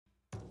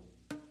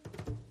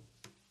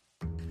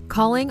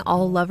calling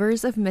all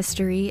lovers of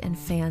mystery and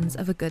fans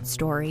of a good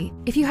story.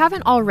 If you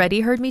haven't already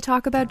heard me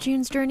talk about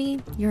June's Journey,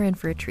 you're in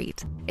for a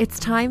treat. It's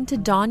time to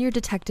don your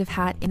detective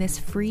hat in this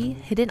free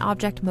hidden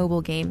object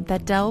mobile game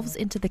that delves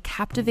into the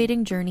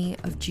captivating journey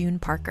of June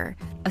Parker,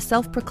 a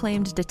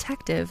self-proclaimed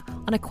detective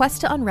on a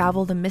quest to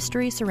unravel the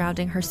mystery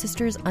surrounding her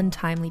sister's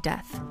untimely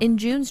death. In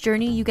June's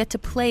Journey, you get to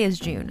play as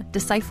June,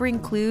 deciphering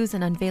clues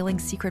and unveiling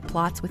secret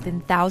plots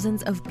within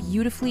thousands of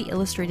beautifully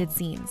illustrated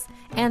scenes.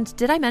 And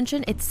did I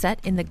mention it's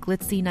set in the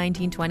glitzy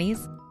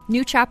 1920s?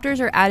 New chapters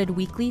are added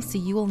weekly, so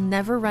you will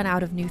never run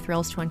out of new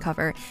thrills to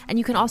uncover, and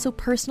you can also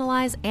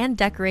personalize and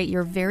decorate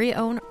your very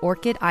own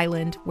Orchid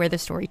Island where the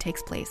story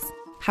takes place.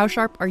 How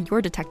sharp are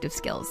your detective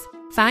skills?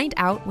 Find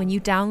out when you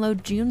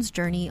download June's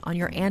Journey on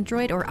your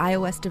Android or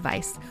iOS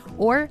device,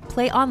 or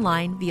play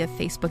online via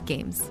Facebook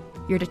Games.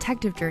 Your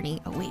detective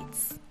journey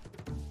awaits.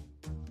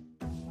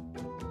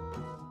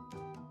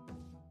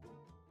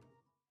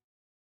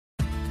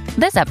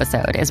 This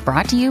episode is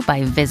brought to you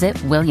by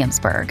Visit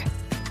Williamsburg.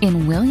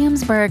 In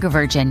Williamsburg,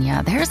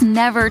 Virginia, there's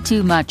never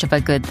too much of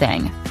a good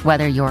thing.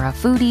 Whether you're a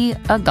foodie,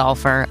 a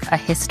golfer, a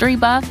history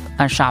buff,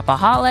 a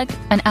shopaholic,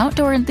 an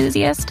outdoor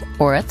enthusiast,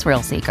 or a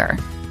thrill seeker,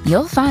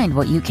 you'll find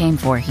what you came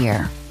for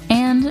here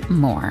and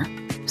more.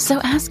 So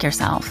ask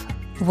yourself,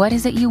 what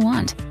is it you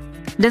want?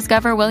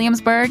 Discover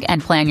Williamsburg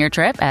and plan your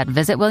trip at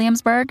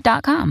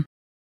visitwilliamsburg.com.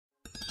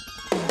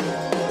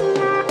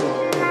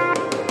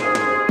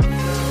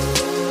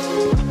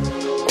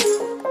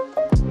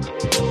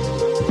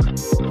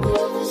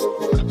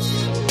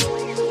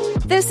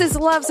 This is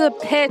Love's a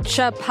Pitch,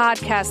 a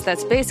podcast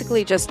that's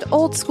basically just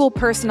old school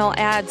personal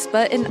ads,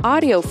 but in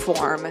audio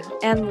form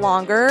and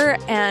longer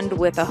and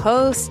with a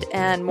host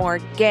and more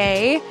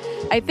gay.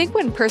 I think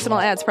when personal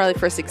ads probably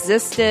first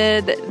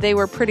existed, they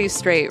were pretty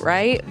straight,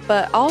 right?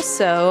 But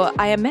also,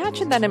 I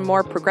imagine that in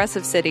more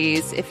progressive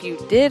cities, if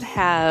you did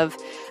have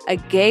a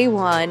gay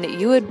one,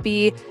 you would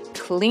be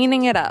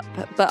cleaning it up.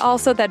 But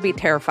also that'd be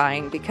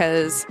terrifying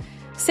because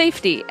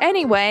safety.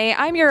 Anyway,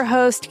 I'm your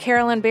host,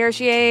 Carolyn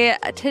Bergier.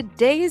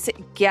 Today's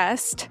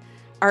guest,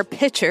 our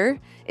pitcher,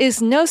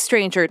 is no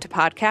stranger to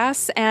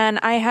podcasts, and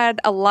I had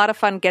a lot of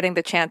fun getting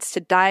the chance to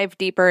dive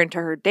deeper into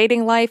her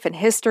dating life and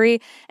history,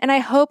 and I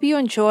hope you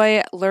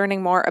enjoy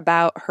learning more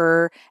about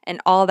her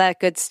and all that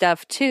good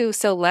stuff too,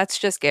 so let's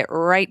just get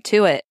right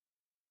to it.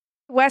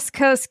 West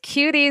Coast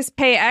cuties,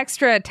 pay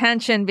extra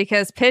attention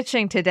because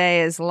pitching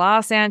today is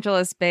Los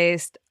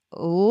Angeles-based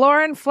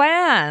Lauren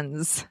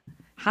Flans.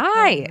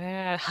 Hi. Oh,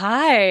 man.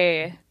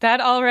 Hi.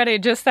 That already,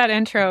 just that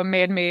intro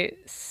made me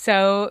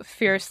so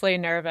fiercely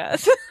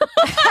nervous.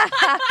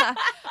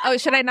 Oh,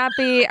 should I not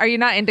be? Are you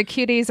not into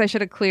cuties? I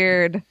should have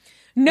cleared.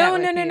 No.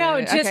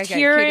 Just okay.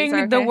 hearing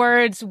Okay. the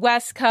words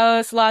West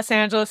Coast, Los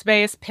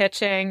Angeles-based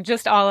pitching,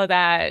 just all of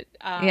that.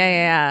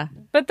 Yeah.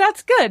 But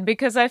that's good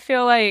because I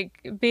feel like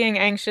being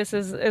anxious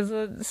is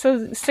a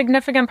so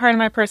significant part of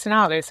my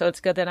personality. So it's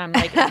good that I'm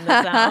like in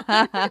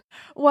the zone.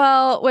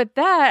 Well, with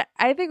that,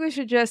 I think we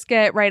should just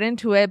get right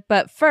into it.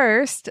 But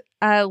first,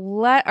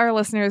 let our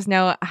listeners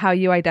know how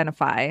you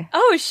identify.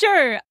 Oh,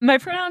 sure. My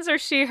pronouns are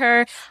she,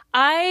 her.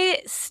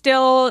 I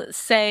still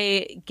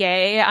say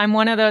gay. I'm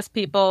one of those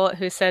people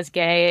who says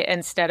gay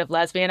instead of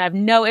lesbian. I have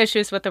no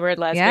issues with the word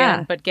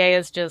lesbian, but gay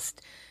is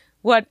just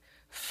what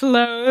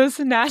flows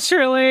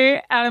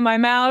naturally out of my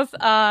mouth.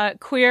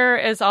 Queer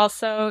is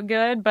also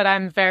good, but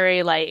I'm very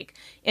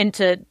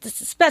into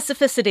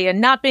specificity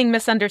and not being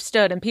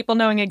misunderstood and people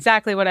knowing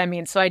exactly what I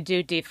mean. So I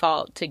do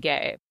default to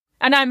gay.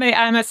 And I'm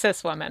a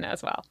cis woman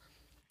as well.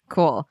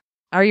 Cool.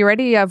 Are you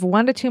ready? You have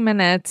 1 to 2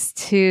 minutes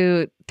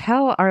to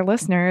tell our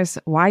listeners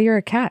why you're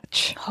a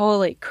catch.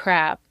 Holy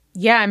crap.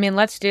 Yeah, I mean,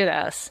 let's do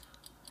this.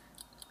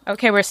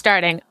 Okay, we're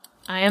starting.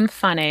 I am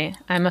funny.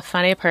 I'm a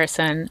funny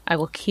person. I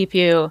will keep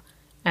you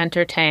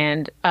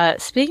entertained.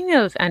 Speaking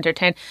of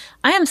entertained,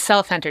 I am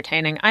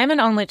self-entertaining. I am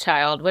an only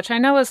child, which I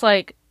know is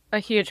like a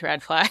huge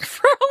red flag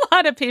for a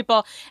lot of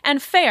people,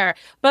 and fair.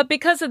 But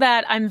because of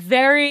that,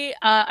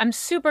 I'm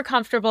super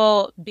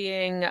comfortable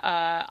being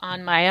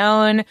on my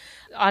own,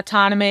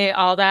 autonomy,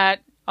 all that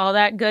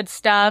good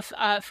stuff.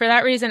 For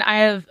that reason, I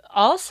have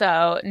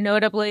also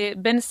notably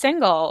been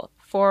single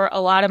for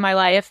a lot of my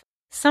life.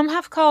 Some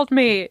have called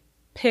me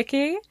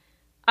picky.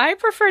 I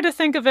prefer to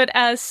think of it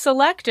as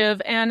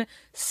selective and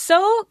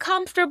so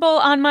comfortable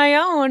on my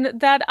own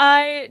that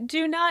I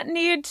do not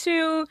need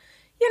to,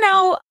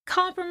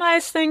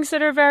 compromise things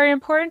that are very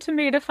important to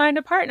me to find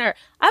a partner.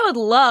 I would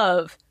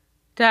love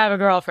to have a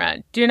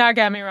girlfriend. Do not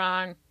get me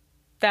wrong.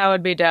 That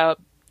would be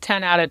dope.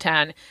 10 out of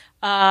 10.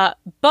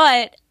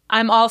 But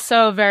I'm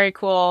also very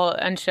cool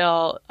and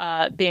chill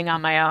being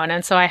on my own.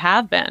 And so I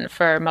have been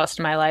for most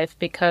of my life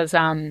because,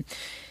 I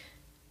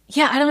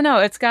don't know.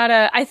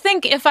 I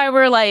think if I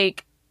were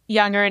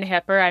younger and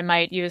hipper, I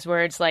might use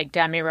words like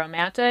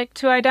demi-romantic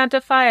to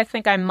identify. I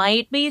think I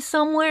might be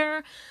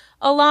somewhere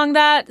along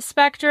that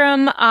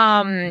spectrum.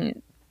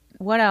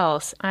 What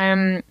else?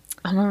 I'm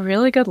a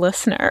really good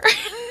listener.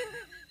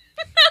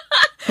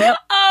 Yep.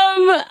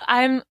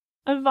 I'm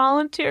a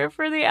volunteer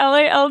for the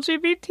LA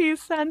LGBT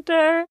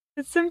Center.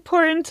 It's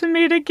important to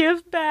me to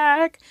give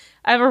back.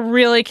 I have a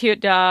really cute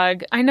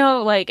dog. I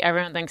know, like,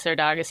 everyone thinks their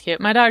dog is cute.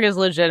 My dog is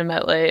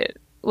legitimately,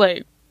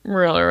 like,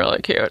 really,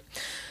 really cute.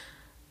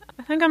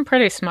 I think I'm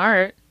pretty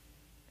smart.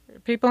 Are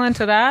people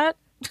into that?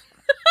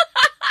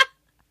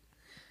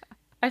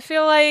 I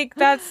feel like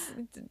that's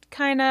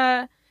kind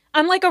of...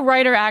 I'm like a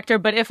writer-actor,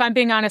 but if I'm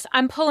being honest,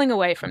 I'm pulling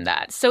away from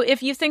that. So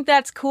if you think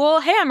that's cool,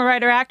 hey, I'm a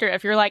writer-actor.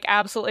 If you're like,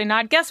 absolutely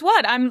not, guess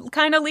what? I'm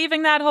kind of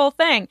leaving that whole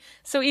thing.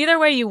 So either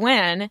way, you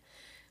win.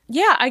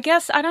 Yeah, I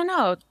guess, I don't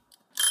know.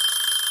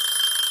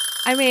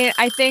 I mean,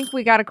 I think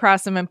we got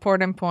across some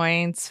important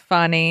points.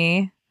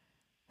 Funny,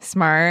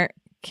 smart,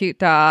 cute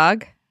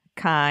dog,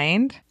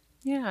 kind.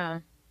 Yeah.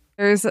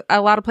 There's a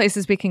lot of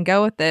places we can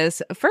go with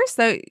this. First,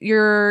 though,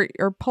 you're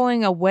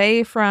pulling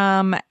away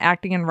from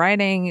acting and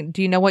writing.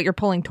 Do you know what you're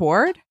pulling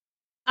toward?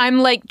 I'm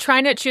like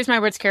trying to choose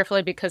my words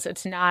carefully because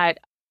it's not...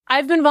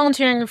 I've been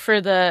volunteering for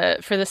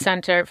the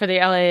center, for the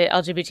LA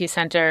LGBT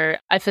Center.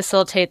 I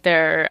facilitate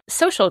their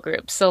social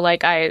groups. So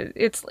like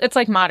it's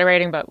like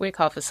moderating, but we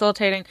call it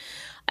facilitating.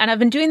 And I've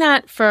been doing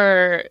that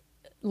for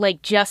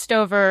like just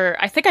over,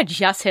 I think I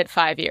just hit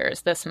 5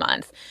 years this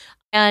month.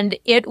 And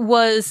it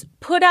was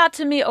put out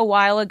to me a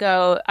while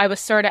ago. I was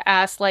sort of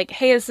asked, like,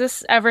 hey, is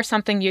this ever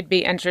something you'd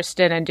be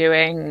interested in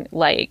doing,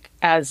 like,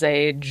 as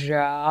a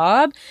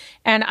job?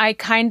 And I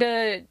kind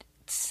of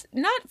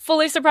not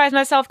fully surprised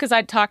myself because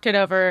I'd talked it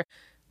over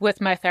with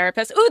my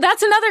therapist. Ooh,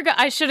 that's another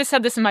I should have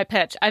said this in my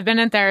pitch. I've been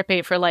in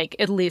therapy for, like,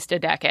 at least a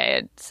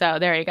decade. So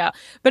there you go.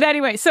 But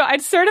anyway, so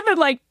I'd sort of been,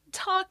 like,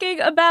 talking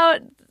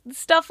about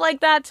stuff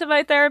like that to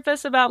my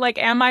therapist about like,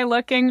 am I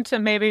looking to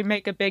maybe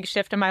make a big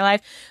shift in my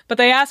life? But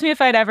they asked me if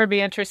I'd ever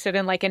be interested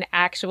in like an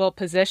actual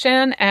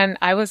position. And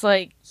I was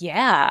like,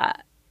 yeah,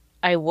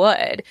 I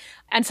would.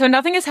 And so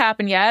nothing has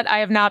happened yet. I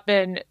have not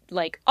been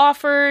like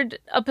offered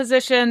a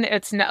position.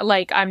 It's not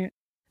like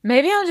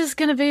maybe I'm just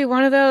going to be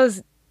one of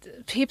those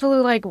people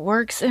who like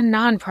works in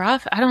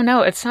nonprofit. I don't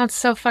know. It sounds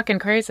so fucking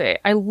crazy.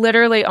 I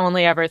literally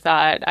only ever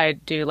thought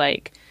I'd do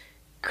like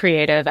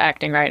creative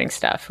acting, writing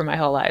stuff for my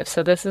whole life.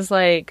 So this is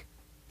like,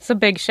 it's a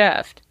big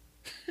shift.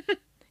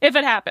 If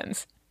it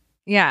happens.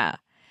 Yeah.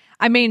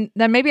 I mean,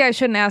 then maybe I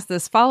shouldn't ask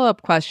this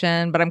follow-up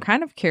question, but I'm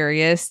kind of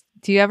curious.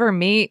 Do you ever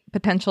meet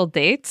potential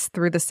dates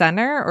through the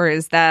center, or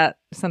is that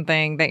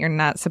something that you're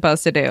not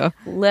supposed to do?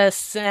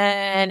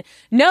 Listen,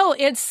 no,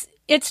 it's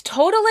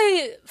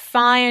totally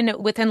fine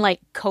within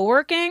like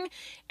co-working.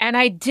 And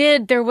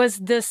there was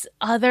this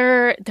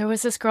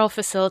girl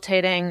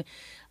facilitating.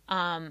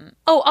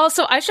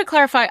 Also, I should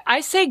clarify. I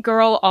say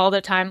girl all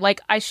the time.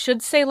 Like, I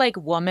should say, like,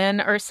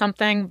 woman or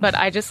something, but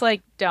I just,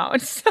 like,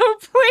 don't. So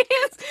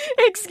please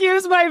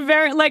excuse my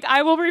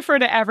I will refer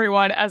to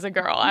everyone as a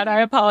girl, and I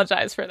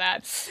apologize for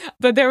that.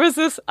 But there was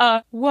this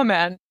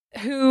woman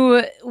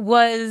who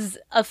was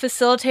a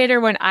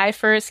facilitator when I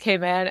first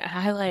came in, and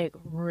I, like,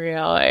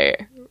 really,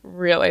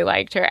 really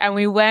liked her. And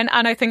we went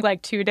on, I think,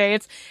 like 2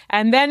 dates,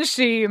 and then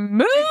she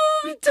moved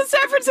to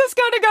San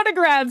Francisco to go to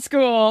grad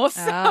school.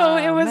 So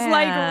it was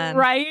like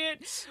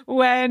right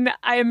when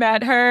I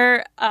met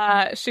her,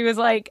 she was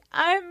like,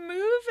 I'm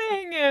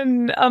moving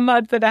in a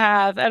month and a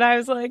half. And I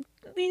was like,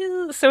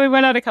 ew. So we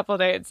went on a couple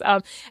dates.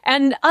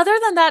 And other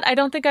than that, I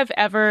don't think I've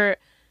ever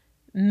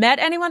met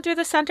anyone through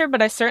the center,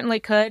 but I certainly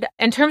could.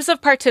 In terms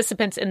of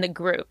participants in the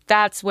group,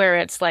 that's where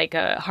it's like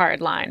a hard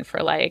line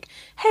for like,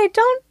 hey,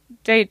 don't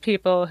date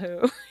people who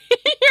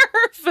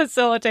you're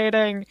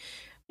facilitating,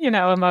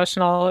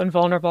 emotional and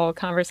vulnerable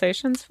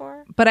conversations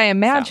for. But I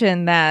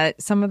imagine that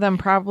some of them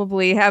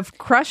probably have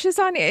crushes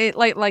on it,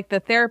 like the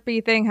therapy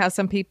thing, how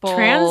some people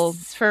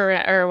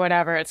transfer or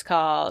whatever it's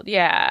called.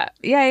 Yeah.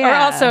 Or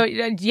also,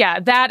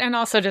 that, and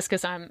also just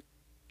because I'm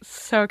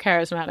so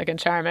charismatic and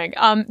charming.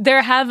 I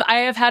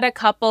have had a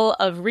couple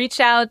of reach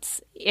outs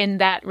in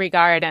that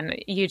regard, and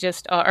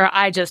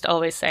I just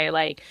always say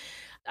like,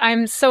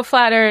 I'm so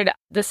flattered.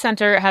 The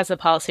center has a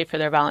policy for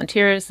their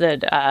volunteers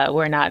that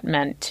we're not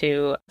meant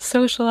to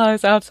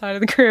socialize outside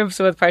of the groups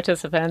with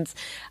participants.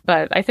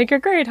 But I think you're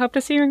great. Hope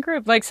to see you in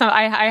group. Like, so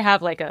I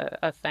have like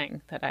a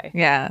thing that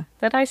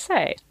I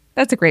say.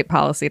 That's a great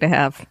policy to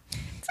have.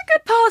 It's a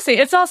good policy.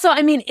 It's also,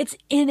 I mean, it's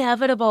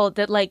inevitable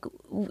that like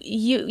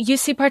you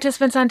see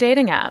participants on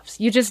dating apps.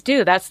 You just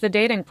do. That's the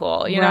dating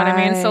pool. You know what I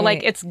mean? So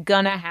like, it's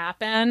gonna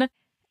happen.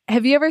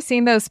 Have you ever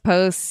seen those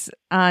posts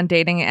on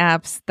dating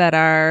apps that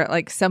are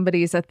like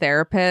somebody's a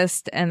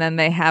therapist and then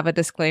they have a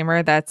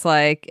disclaimer that's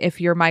like,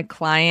 if you're my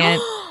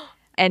client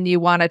and you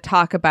want to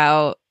talk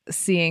about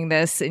seeing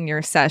this in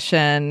your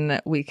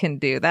session, we can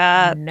do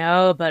that?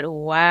 No, but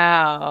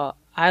wow.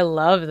 I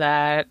love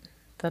that.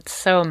 That's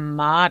so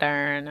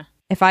modern.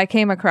 If I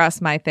came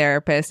across my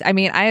therapist, I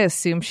mean, I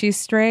assume she's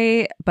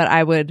straight, but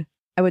I would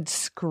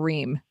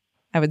scream.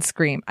 I would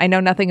scream. I know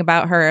nothing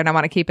about her and I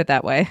want to keep it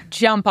that way.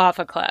 Jump off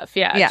a cliff.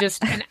 Yeah.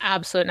 Just an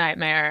absolute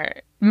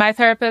nightmare. My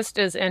therapist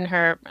is in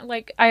her,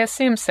 like, I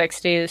assume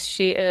 60s.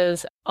 She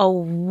is a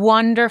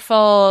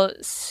wonderful,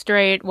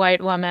 straight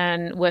white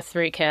woman with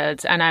 3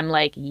 kids. And I'm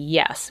like,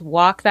 yes,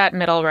 walk that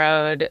middle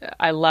road.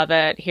 I love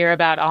it. Hear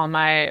about all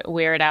my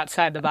weird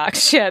outside the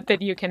box shit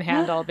that you can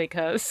handle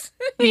because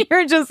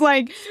you're just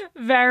like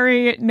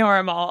very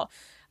normal.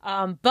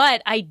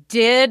 But I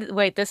did,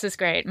 wait, this is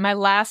great. My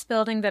last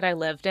building that I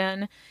lived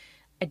in,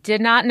 I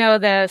did not know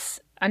this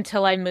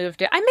until I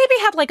moved it. I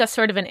maybe had like a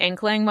sort of an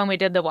inkling when we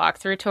did the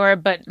walkthrough tour,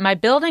 but my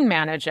building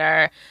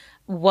manager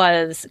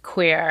was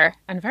queer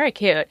and very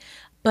cute.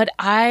 But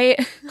I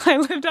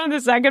lived on the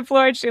 2nd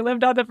floor and she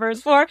lived on the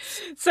 1st floor.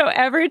 So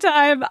every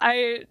time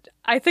I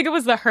think it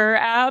was the Her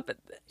app,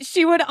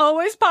 she would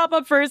always pop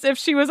up first if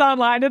she was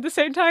online at the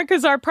same time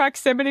because our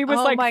proximity was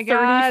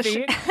 30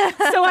 feet.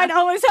 So I'd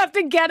always have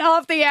to get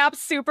off the app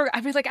super.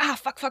 I'd be like,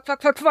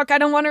 fuck. I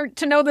don't want her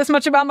to know this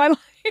much about my life.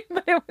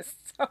 But it was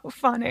so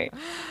funny.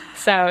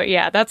 So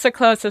yeah, that's the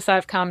closest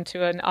I've come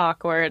to an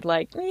awkward,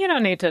 like, you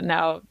don't need to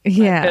know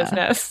my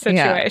business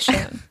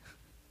situation.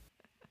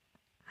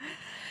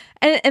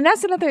 And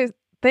that's another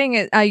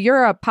thing.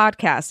 You're a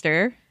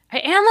podcaster. I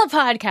am a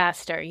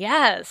podcaster,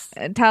 yes.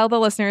 Tell the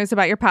listeners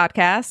about your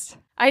podcast.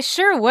 I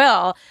sure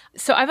will.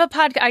 So I have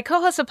I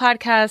co-host a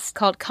podcast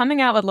called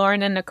Coming Out with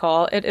Lauren and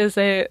Nicole. It is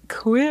a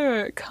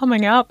queer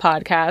coming out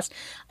podcast.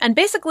 And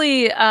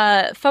basically,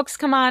 folks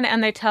come on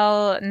and they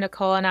tell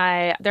Nicole and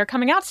I their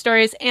coming out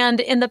stories. And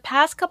in the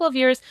past couple of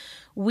years,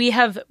 we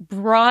have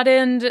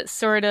broadened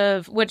sort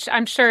of, which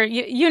I'm sure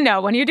you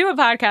know, when you do a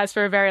podcast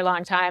for a very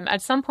long time,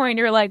 at some point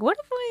you're like, what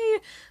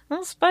if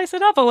we'll spice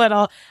it up a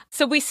little?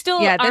 So we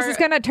still this is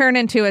going to turn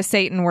into a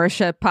Satan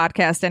worship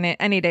podcast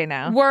any day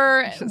now.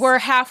 We're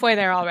halfway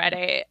there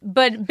already.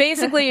 But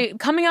basically,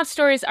 coming out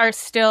stories are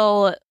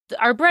still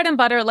our bread and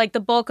butter, like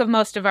the bulk of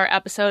most of our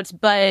episodes.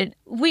 But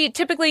we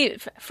typically,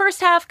 first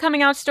half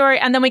coming out story,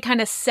 and then we kind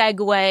of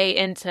segue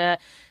into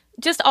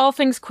just all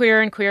things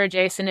queer and queer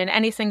adjacent and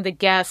anything the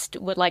guest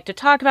would like to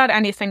talk about,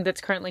 anything that's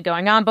currently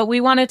going on. But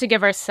we wanted to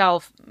give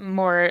ourselves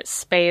more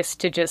space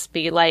to just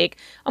be like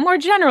a more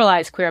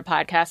generalized queer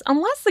podcast,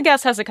 unless the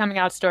guest has a coming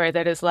out story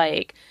that is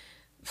like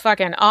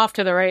fucking off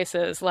to the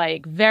races,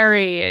 like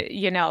very,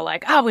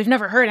 like, oh, we've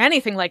never heard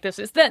anything like this.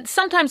 Is that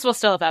sometimes we'll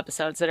still have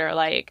episodes that are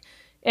like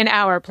an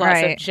hour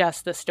plus of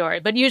just the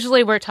story. But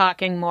usually we're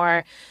talking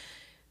more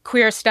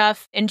queer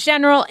stuff in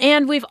general.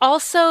 And we've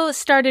also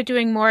started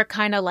doing more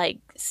kind of like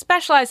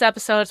specialized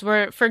episodes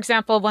where, for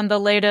example, when the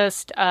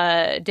latest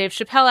Dave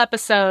Chappelle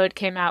episode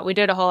came out, we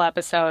did a whole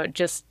episode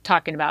just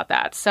talking about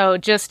that. So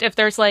just if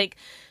there's like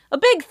a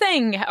big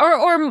thing,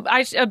 or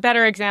a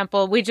better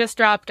example, we just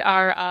dropped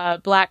our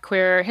Black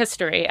Queer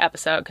History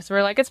episode because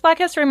we're like, it's Black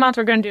History Month.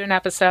 We're going to do an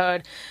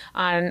episode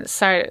on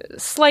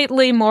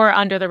slightly more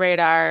under the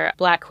radar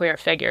Black queer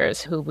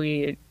figures who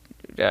we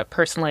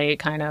personally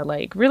kind of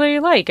like really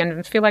like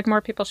and feel like more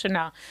people should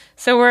know.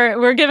 So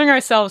we're giving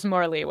ourselves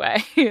more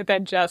leeway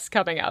than just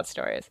coming out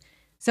stories.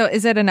 So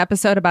is it an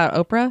episode about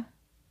Oprah?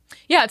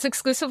 Yeah, it's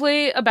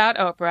exclusively about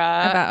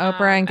Oprah. About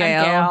Oprah and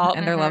Gail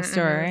and their love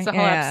story. It's a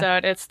whole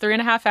episode. It's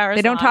 3.5 hours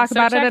They don't long, talk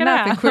about it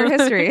enough in queer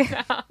history.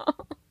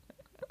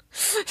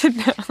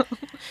 No.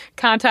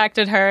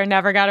 Contacted her,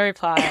 never got a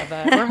reply,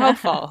 but we're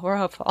hopeful. We're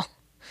hopeful.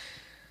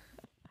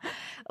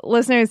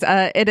 Listeners,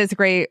 it is a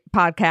great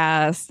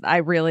podcast. I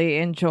really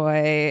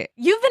enjoy.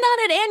 You've been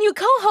on it and you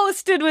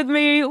co-hosted with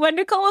me when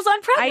Nicole was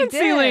on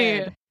pregnancy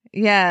leave.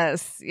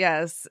 Yes.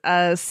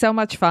 So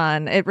much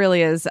fun. It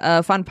really is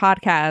a fun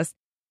podcast.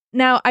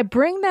 Now, I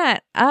bring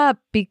that up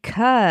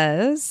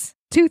because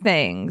two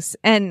things.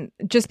 And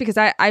just because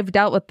I've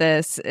dealt with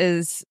this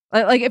is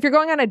like, if you're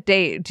going on a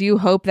date, do you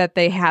hope that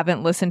they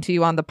haven't listened to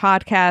you on the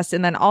podcast?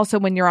 And then also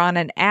when you're on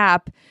an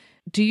app,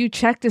 do you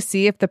check to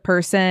see if the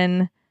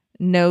person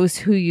knows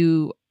who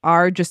you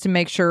are just to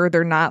make sure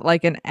they're not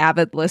like an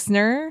avid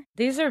listener?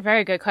 These are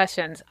very good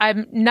questions.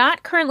 I'm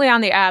not currently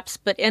on the apps,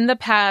 but in the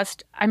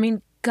past, I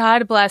mean,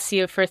 God bless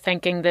you for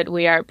thinking that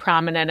we are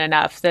prominent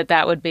enough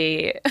that would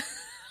be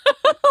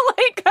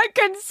like a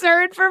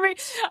concern for me.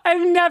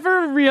 I've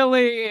never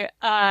really,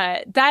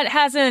 that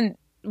hasn't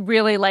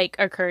really like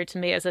occurred to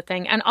me as a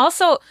thing. And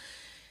also,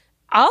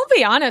 I'll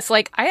be honest,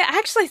 like I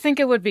actually think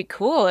it would be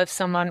cool if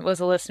someone was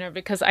a listener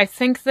because I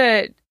think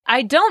that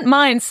I don't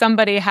mind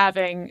somebody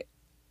having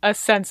a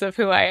sense of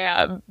who I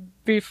am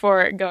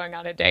before going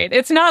on a date.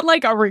 It's not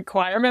like a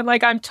requirement.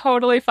 Like I'm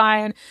totally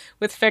fine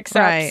with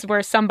fix-ups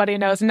where somebody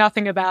knows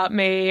nothing about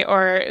me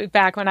or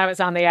back when I was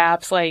on the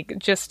apps, like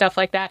just stuff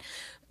like that.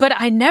 But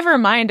I never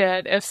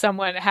minded if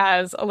someone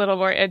has a little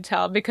more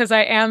intel because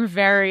I am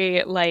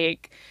very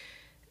like,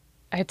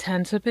 I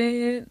tend to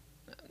be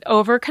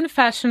over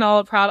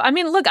confessional. I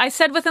mean, look, I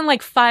said within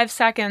like 5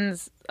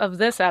 seconds of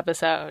this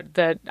episode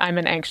that I'm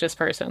an anxious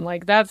person.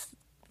 Like that's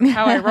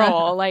how I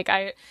roll. Like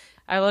I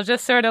will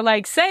just sort of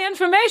like say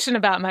information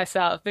about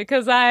myself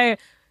because I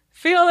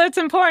feel it's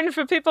important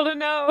for people to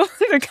know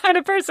the kind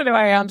of person who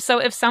I am. So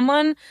if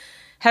someone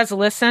has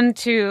listened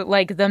to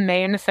like the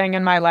main thing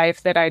in my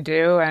life that I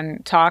do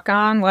and talk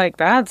on, like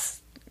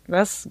that's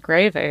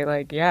gravy.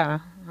 Like, yeah,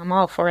 I'm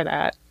all for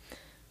that.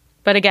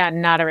 But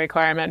again, not a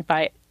requirement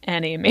by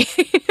any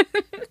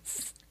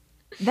means.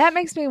 That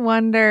makes me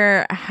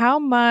wonder how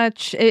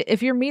much,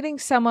 if you're meeting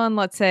someone,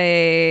 let's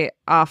say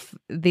off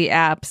the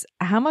apps,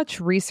 how much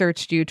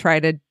research do you try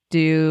to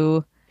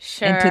do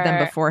into them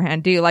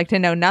beforehand? Do you like to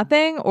know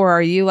nothing, or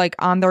are you like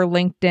on their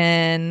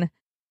LinkedIn?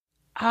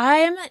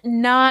 I'm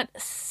not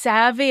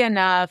savvy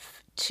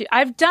enough to.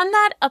 I've done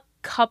that a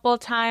couple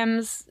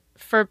times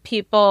for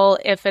people.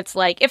 If it's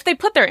like, if they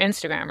put their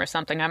Instagram or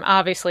something, I'm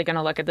obviously going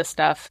to look at the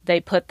stuff they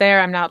put there.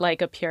 I'm not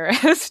like a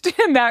purist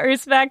in that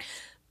respect.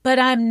 But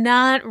I'm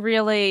not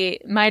really,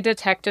 my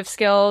detective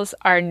skills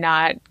are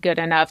not good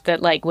enough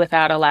that like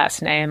without a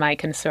last name, I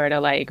can sort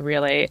of like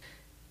really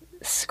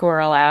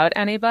squirrel out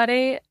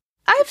anybody.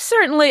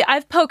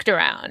 I've poked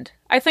around.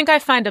 I think I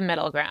find a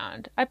middle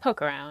ground. I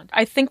poke around.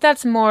 I think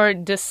that's more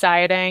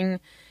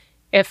deciding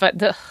if,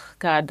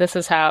 God, this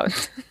is how,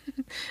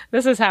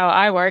 this is how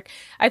I work.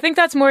 I think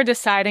that's more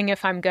deciding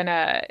if I'm going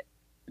to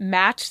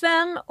match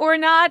them or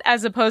not,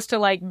 as opposed to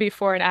like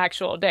before an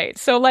actual date.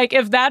 So like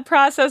if that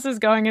process is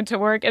going into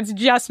work, it's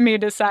just me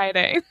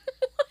deciding.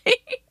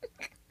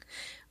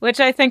 Which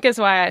I think is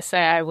why I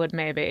say I would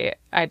maybe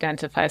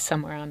identify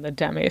somewhere on the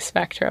demi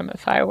spectrum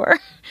if I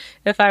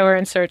were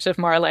in search of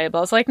more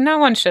labels. Like no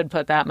one should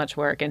put that much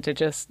work into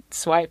just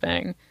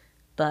swiping,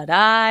 but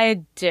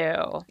I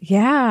do.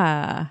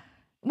 Yeah.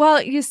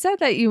 Well, you said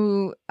that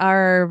you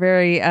are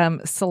very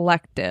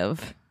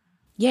selective.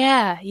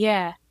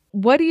 Yeah.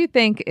 What do you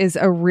think is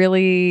a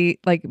really,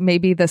 like,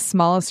 maybe the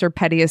smallest or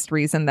pettiest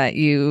reason that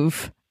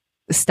you've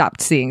stopped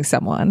seeing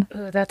someone?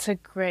 Ooh, that's a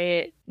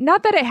great...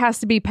 Not that it has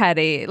to be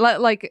petty,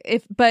 like,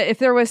 if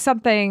there was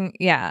something,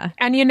 yeah.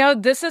 And you know,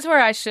 this is where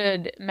I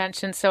should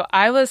mention, so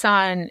I was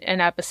on an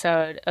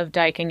episode of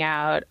Diking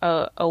Out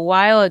a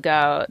while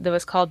ago that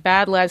was called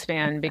Bad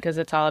Lesbian, because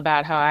it's all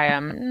about how I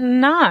am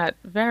not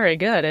very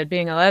good at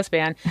being a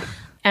lesbian.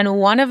 And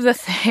one of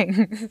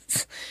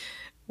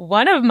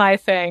my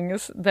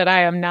things that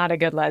I am not a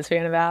good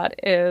lesbian about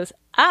is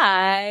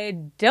I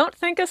don't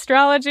think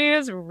astrology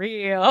is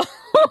real.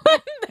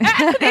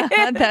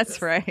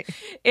 That's right.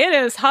 It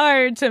is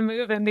hard to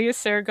move in these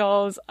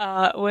circles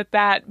with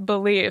that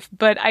belief.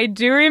 But I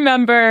do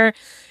remember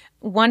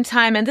one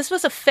time, and this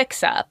was a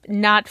fix-up,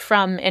 not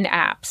from an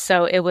app.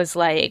 So it was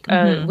like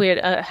we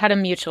had a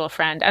mutual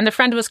friend, and the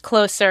friend was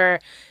closer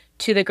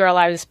to the girl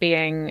I was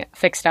being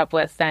fixed up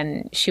with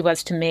than she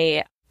was to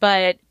me.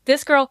 But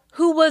this girl,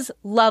 who was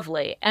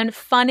lovely and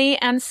funny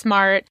and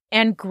smart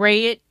and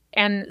great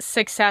and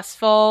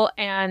successful,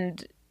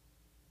 and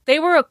they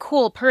were a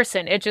cool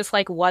person. It just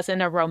like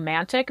wasn't a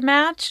romantic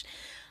match,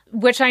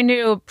 which I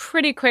knew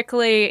pretty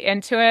quickly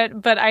into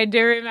it. But I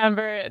do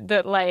remember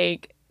that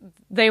like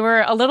they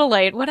were a little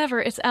late.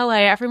 Whatever, it's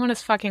LA. Everyone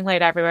is fucking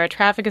late everywhere.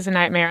 Traffic is a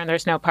nightmare and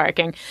there's no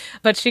parking.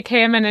 But she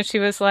came in and she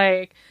was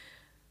like,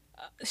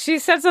 she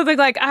said something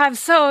like, I'm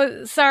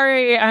so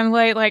sorry I'm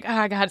late. Like,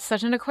 oh, God,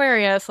 such an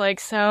Aquarius. Like,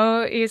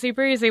 so easy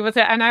breezy with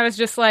it. And I was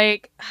just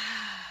like,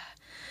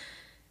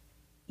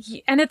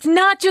 and it's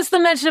not just the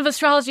mention of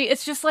astrology.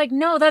 It's just like,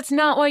 no, that's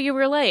not why you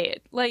were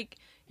late. Like,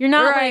 you're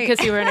not late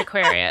because you were an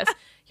Aquarius.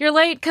 You're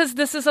late because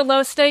this is a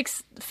low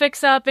stakes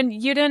fix up and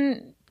you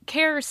didn't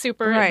care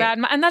super bad.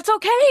 And that's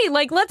okay.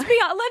 Like, let's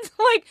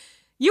like,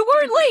 you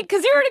weren't late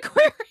because you're an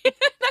Aquarian.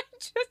 I'm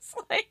just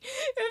like,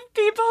 if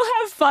people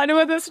have fun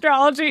with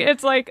astrology,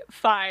 it's like,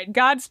 fine.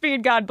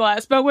 Godspeed, God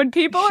bless. But when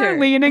people are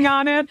leaning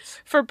on it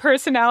for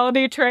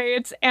personality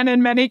traits, and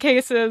in many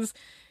cases,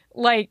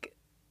 like,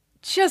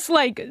 just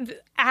like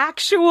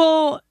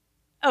actual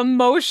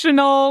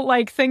emotional,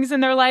 like, things in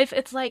their life,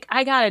 it's like,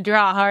 I gotta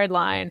draw a hard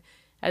line.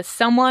 As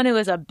someone who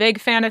is a big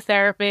fan of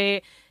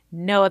therapy,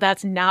 no,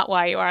 that's not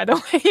why you are the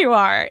way you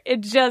are.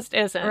 It just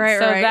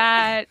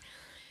isn't.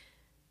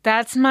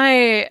 That's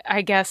my,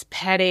 I guess,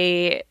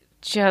 petty,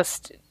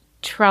 just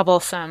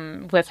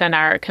troublesome within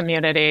our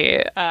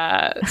community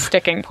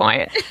sticking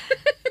point.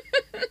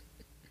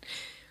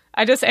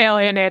 I just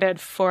alienated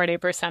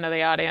 40% of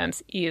the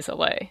audience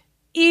easily.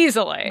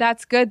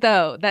 That's good,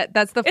 though.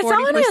 That's the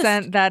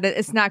 40% that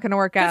it's not going to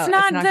work out.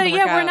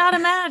 We're not a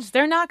match.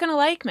 They're not going to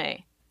like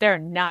me. They're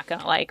not going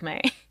to like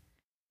me.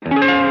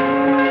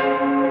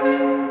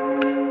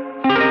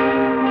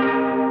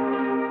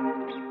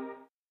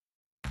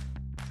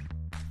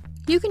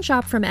 You can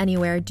shop from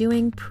anywhere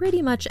doing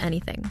pretty much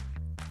anything.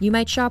 You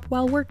might shop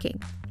while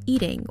working,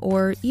 eating,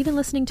 or even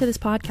listening to this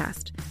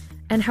podcast.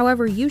 And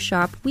however you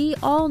shop, we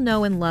all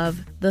know and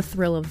love the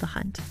thrill of the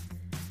hunt.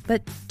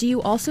 But do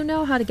you also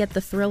know how to get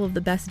the thrill of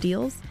the best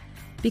deals?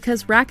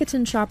 Because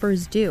Rakuten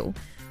shoppers do.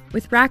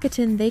 With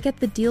Rakuten, they get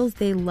the deals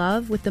they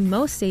love with the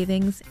most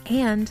savings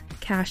and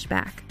cash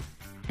back.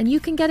 And you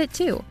can get it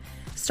too.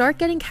 Start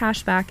getting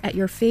cash back at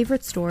your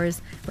favorite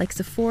stores like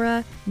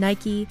Sephora,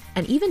 Nike,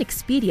 and even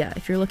Expedia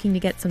if you're looking to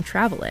get some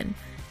travel in.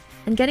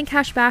 And getting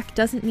cash back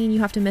doesn't mean you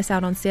have to miss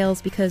out on sales,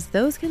 because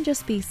those can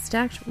just be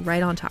stacked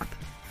right on top.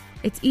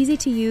 It's easy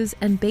to use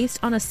and based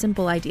on a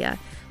simple idea.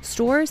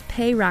 Stores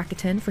pay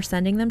Rakuten for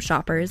sending them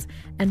shoppers,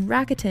 and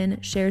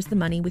Rakuten shares the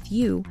money with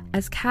you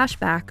as cash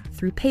back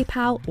through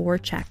PayPal or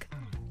check.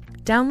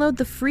 Download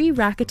the free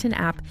Rakuten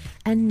app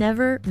and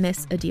never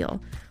miss a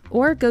deal.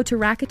 Or go to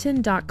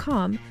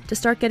Rakuten.com to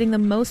start getting the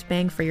most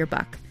bang for your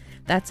buck.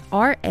 That's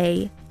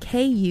Rakuten.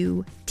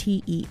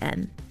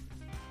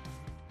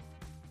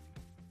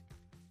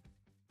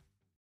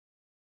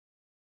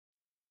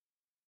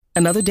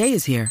 Another day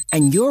is here,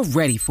 and you're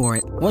ready for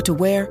it. What to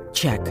wear?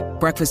 Check.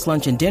 Breakfast,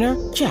 lunch, and dinner?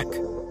 Check.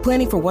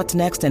 Planning for what's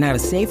next and how to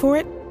save for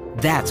it?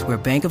 That's where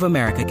Bank of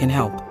America can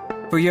help.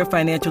 For your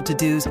financial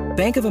to-dos,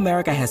 Bank of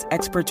America has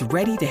experts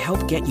ready to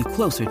help get you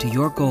closer to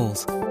your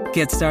goals.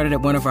 Get started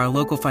at one of our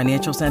local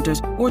financial centers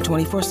or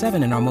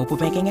 24/7 in our mobile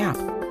banking app.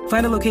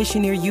 Find a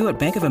location near you at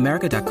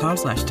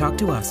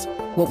bankofamerica.com/talktous.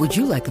 What would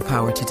you like the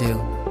power to do?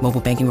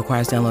 Mobile banking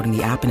requires downloading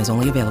the app and is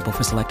only available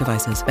for select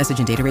devices. Message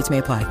and data rates may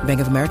apply. Bank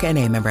of America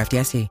N.A., member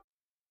FDIC.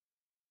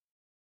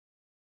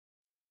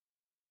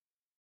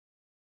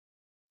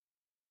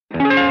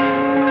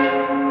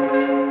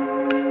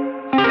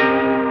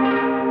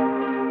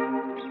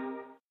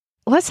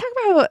 Let's talk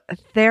about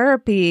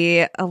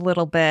therapy a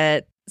little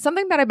bit.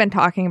 Something that I've been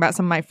talking about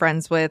some of my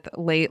friends with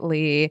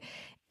lately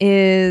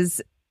is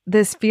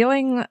this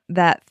feeling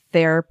that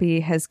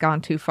therapy has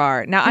gone too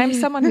far. Now, I'm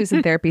someone who's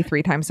in therapy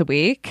 3 times a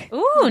week,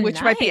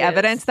 which might be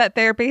evidence that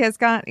therapy has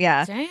gone.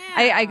 Yeah.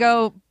 I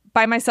go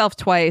by myself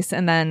twice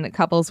and then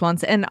couples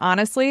once. And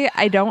honestly,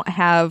 I don't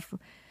have...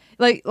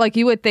 Like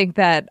you would think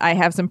that I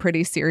have some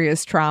pretty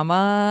serious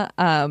trauma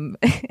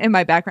in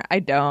my background. I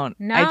don't.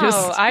 No,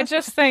 I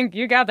just think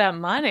you got that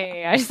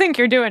money. I think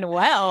you're doing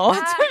well.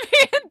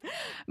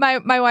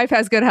 My wife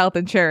has good health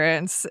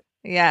insurance.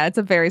 Yeah, it's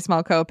a very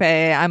small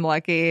copay. I'm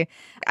lucky.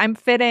 I'm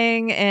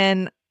fitting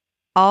in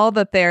all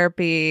the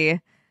therapy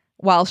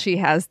while she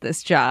has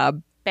this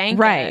job. Bank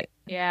right. It.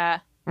 Yeah.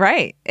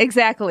 Right.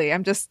 Exactly.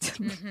 I'm just...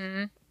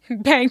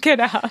 Bank it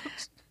out.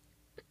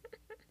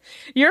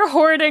 You're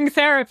hoarding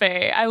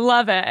therapy. I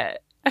love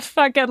it. I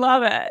fucking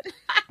love it.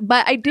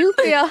 But I do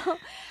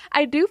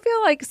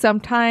feel like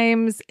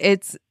sometimes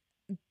it's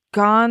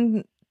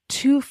gone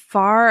too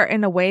far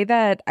in a way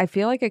that I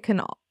feel like it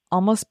can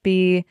almost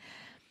be,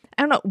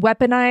 I don't know,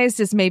 weaponized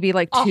is maybe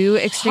like too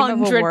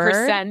extreme of a word.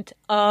 100%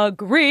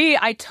 agree.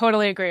 I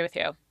totally agree with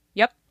you.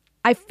 Yep.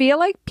 I feel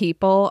like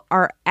people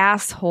are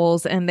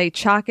assholes and they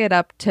chalk it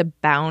up to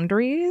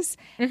boundaries.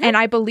 And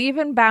I believe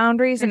in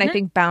boundaries and I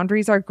think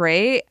boundaries are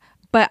great.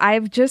 But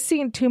I've just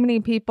seen too many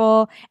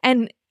people.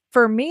 And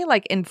for me,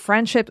 like in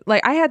friendship,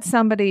 like I had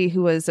somebody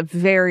who was a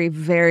very,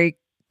 very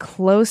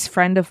close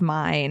friend of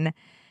mine.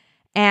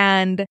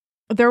 And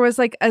there was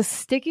like a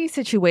sticky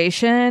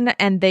situation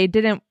and they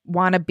didn't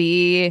want to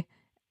be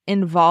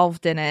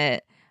involved in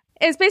it.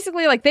 It's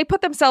basically like they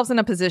put themselves in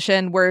a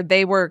position where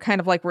they were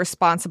kind of like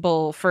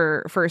responsible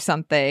for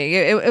something.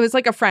 It was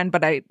like a friend,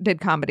 but I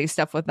did comedy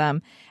stuff with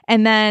them.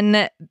 And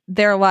then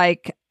they're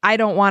like, I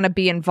don't want to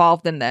be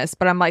involved in this.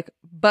 But I'm like,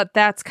 but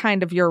that's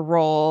kind of your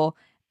role.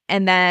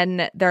 And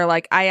then they're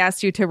like, I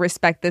asked you to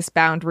respect this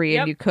boundary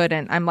and you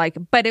couldn't. I'm like,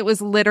 but it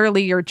was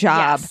literally your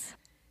job. Yes.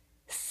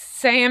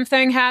 Same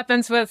thing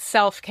happens with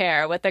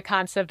self-care, with the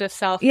concept of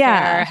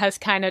self-care has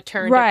kind of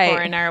turned a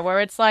corner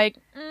where it's like,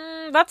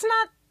 that's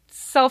not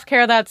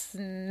self-care, that's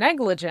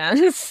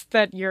negligence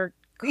that you're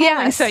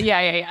calling. So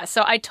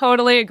So I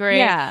totally agree.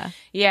 Yeah.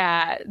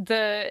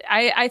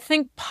 I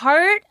think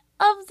part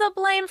of the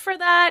blame for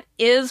that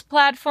is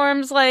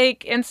platforms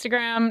like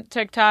Instagram,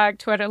 TikTok,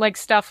 Twitter, like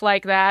stuff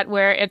like that,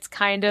 where it's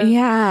kind of,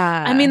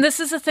 I mean, this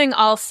is a thing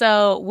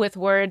also with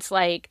words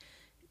like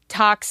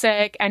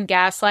toxic and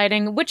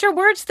gaslighting, which are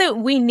words that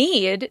we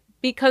need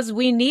because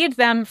we need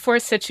them for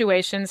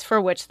situations for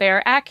which they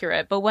are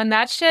accurate. But when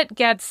that shit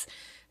gets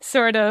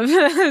sort of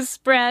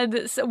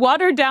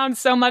watered down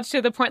so much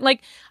to the point,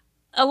 like,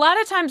 a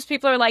lot of times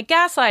people are like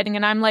gaslighting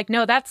and I'm like,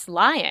 no, that's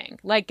lying.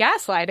 Like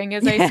gaslighting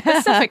is a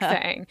specific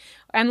thing.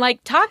 And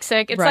like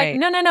toxic, it's like,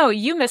 no,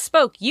 you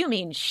misspoke. You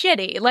mean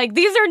shitty. Like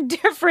these are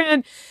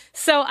different.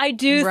 So I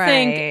do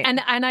think,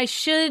 and I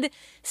should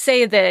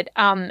say that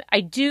I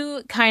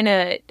do kind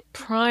of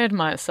pride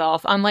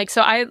myself on like,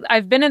 so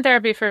I've been in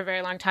therapy for a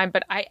very long time,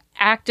 but I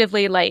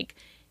actively like,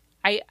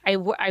 I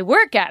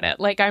work at it.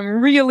 Like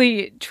I'm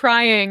really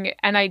trying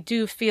and I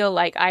do feel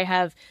like I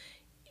have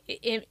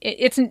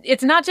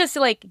it's not just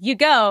like you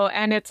go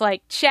and it's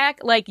like check,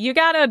 like you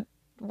gotta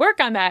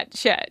work on that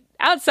shit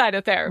outside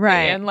of therapy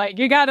and like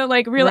you gotta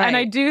like really and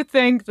I do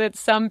think that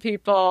some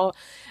people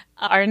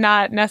are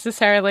not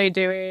necessarily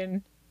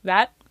doing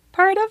that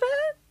part of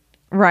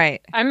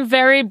it. I'm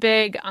very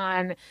big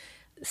on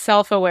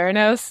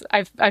self-awareness.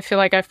 I feel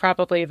like I've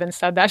probably even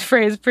said that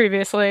phrase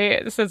previously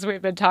since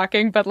we've been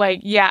talking, but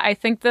like I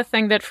think the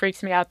thing that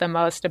freaks me out the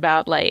most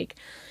about like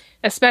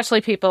especially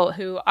people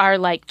who are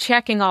like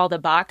checking all the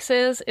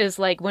boxes is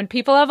like when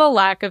people have a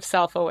lack of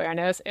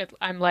self-awareness,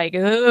 I'm like,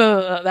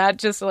 ugh, that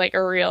just like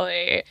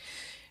really,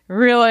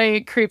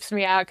 really creeps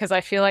me out because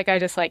I feel like I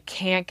just like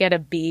can't get a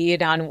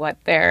bead on what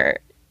they're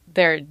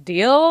their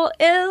deal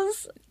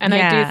is. And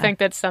I do think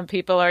that some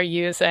people are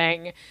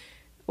using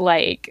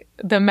like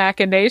the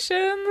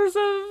machinations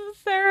of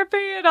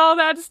therapy and all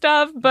that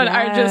stuff, but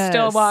are just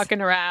still walking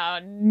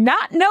around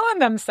not knowing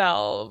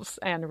themselves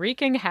and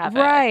wreaking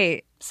havoc.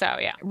 Right. So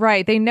yeah.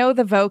 Right. They know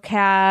the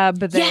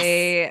vocab.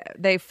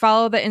 They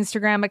follow the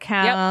Instagram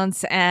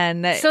accounts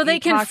and so they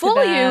can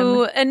fool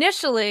you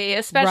initially,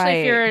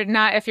 especially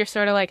if you're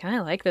sort of like,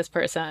 I like this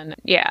person.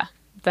 Yeah.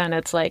 Then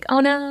it's like, oh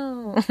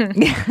no.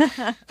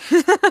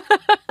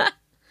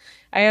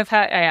 I have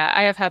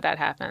had that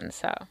happen.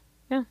 So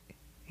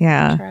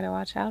yeah. Try to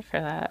watch out for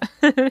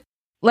that.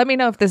 Let me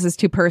know if this is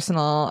too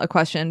personal a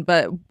question,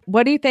 but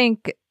what do you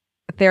think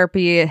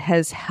therapy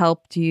has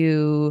helped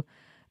you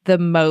the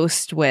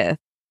most with?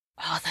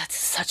 Oh, that's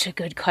such a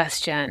good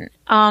question.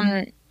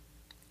 I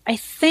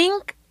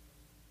think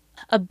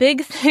a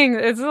big thing,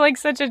 it's like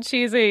such a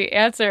cheesy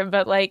answer,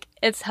 but like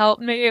it's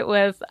helped me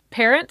with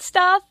parent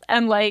stuff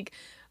and like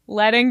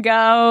letting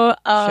go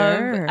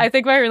of, I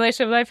think my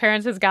relationship with my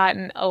parents has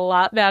gotten a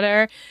lot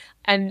better.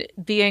 And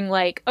being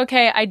like,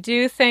 okay, I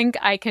do think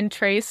I can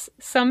trace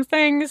some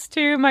things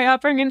to my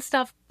upbringing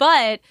stuff.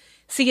 But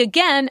see,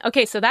 again,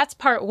 okay, so that's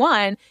part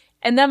one.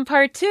 And then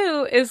part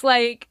two is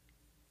like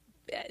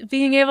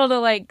being able to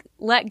like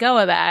let go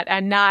of that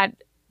and not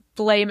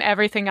blame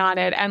everything on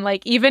it. And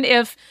like, even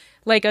if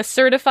like a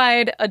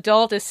certified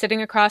adult is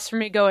sitting across from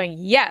me going,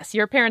 yes,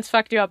 your parents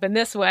fucked you up in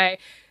this way.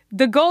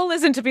 The goal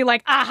isn't to be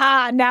like,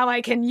 aha, now I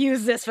can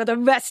use this for the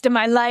rest of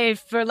my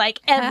life for like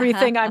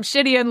everything I'm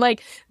shitty. And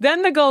like,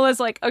 then the goal is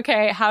like,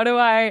 okay, how do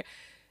I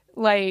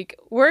like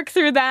work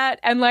through that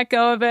and let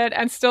go of it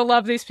and still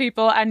love these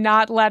people and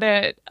not let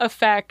it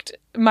affect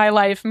my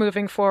life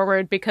moving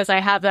forward because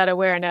I have that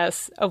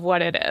awareness of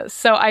what it is.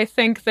 So I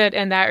think that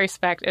in that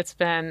respect, it's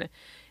been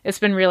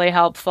really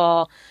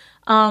helpful.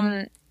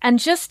 And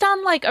just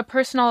on like a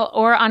personal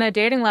or on a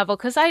dating level,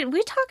 because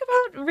we talk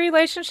about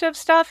relationship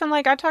stuff and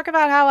like I talk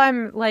about how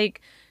I'm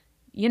like,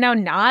 you know,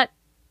 not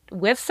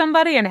with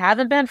somebody and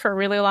haven't been for a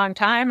really long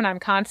time. And I'm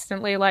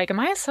constantly like, am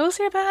I a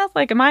sociopath?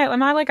 Like, am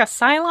I like a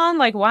Cylon?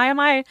 Like, why am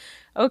I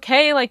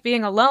okay like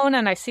being alone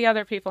and I see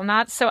other people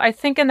not? So I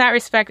think in that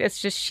respect,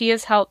 it's just she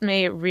has helped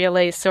me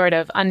really sort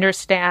of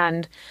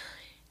understand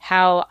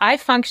how I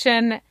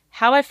function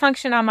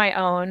on my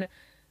own,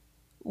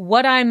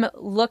 what I'm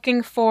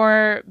looking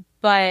for,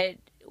 but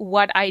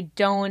what I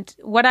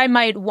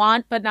might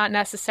want, but not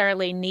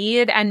necessarily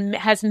need, and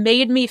has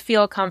made me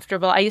feel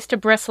comfortable. I used to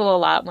bristle a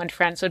lot when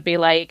friends would be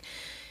like,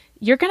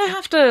 you're going to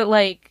have to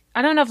like,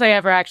 I don't know if they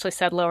ever actually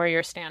said lower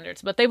your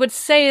standards, but they would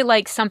say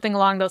like something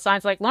along those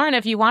lines, like, Lauren,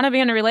 if you want to be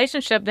in a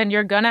relationship, then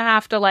you're going to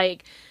have to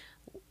like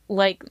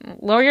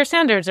lower your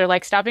standards or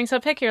like stop being so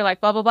picky or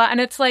like blah, blah, blah. And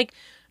it's like,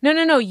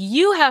 no,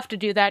 you have to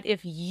do that if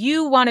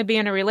you want to be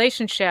in a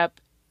relationship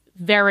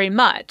very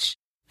much.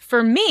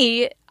 For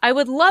me, I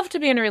would love to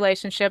be in a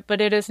relationship, but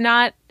it is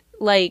not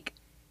like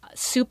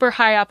super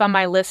high up on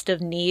my list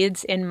of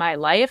needs in my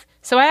life.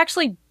 So I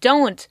actually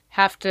don't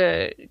have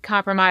to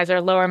compromise or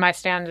lower my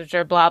standards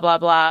or blah, blah,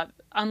 blah,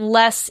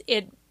 unless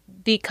it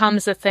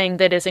becomes a thing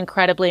that is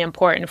incredibly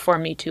important for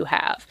me to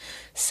have.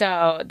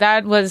 So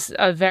that was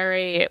a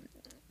very...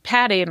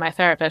 Patty, my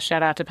therapist,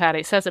 shout out to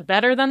Patty, says it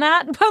better than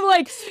that. But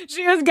like,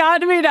 she has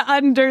gotten me to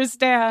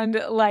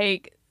understand,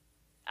 like,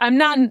 I'm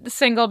not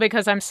single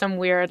because I'm some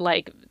weird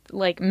like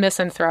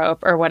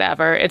misanthrope or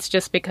whatever. It's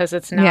just because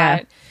it's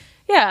not.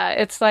 Yeah,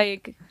 it's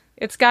like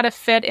it's got to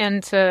fit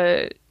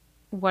into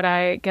what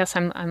I guess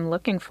I'm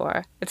looking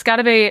for. It's got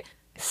to be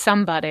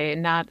somebody,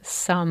 not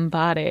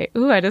somebody.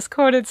 Ooh, I just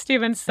quoted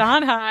Stephen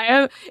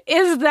Sondheim.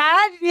 Is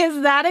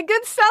that a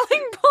good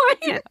selling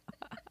point?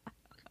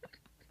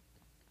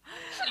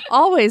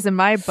 Always in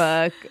my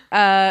book.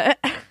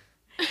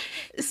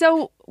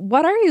 So,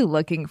 what are you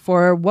looking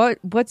for?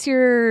 What's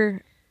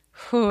your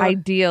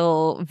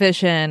ideal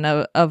vision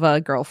of a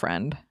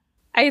girlfriend?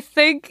 I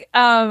think,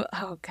 oh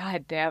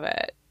god damn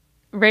it,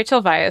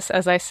 Rachel Weisz.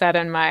 As I said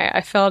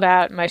I filled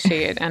out my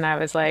sheet and I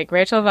was like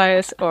Rachel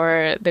Weisz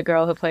or the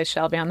girl who plays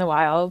Shelby on The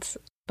Wilds.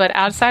 But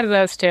outside of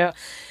those two,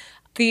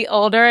 the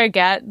older I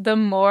get, the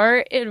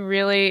more it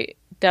really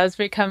does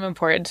become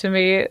important to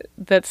me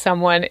that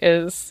someone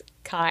is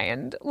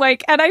kind.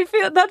 Like, and I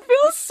feel that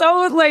feels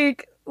so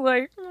like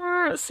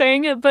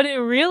saying it, but it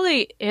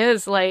really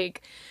is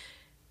like.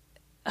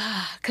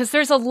 Because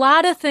there's a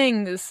lot of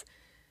things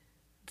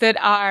that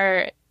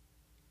are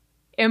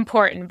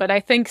important, but I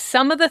think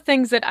some of the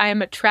things that I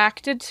am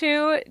attracted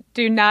to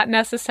do not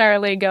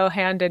necessarily go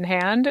hand in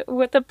hand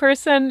with the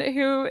person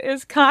who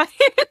is kind.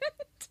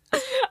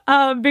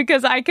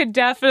 Because I could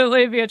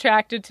definitely be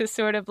attracted to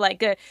sort of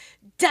like a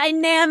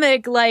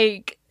dynamic,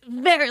 like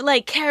very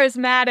like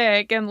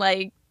charismatic and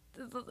like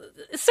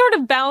sort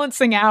of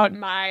balancing out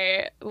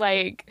my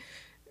like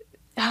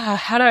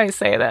how do I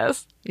say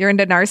this? You're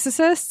into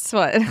narcissists?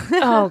 What?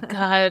 Oh,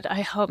 God,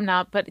 I hope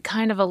not, but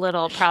kind of a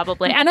little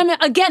probably. And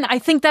I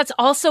think that's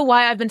also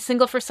why I've been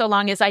single for so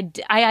long is I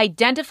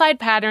identified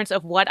patterns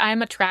of what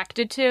I'm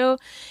attracted to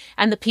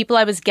and the people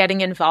I was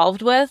getting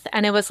involved with.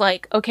 And it was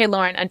like, okay,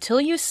 Lauren, until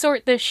you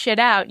sort this shit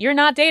out, you're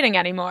not dating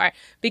anymore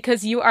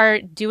because you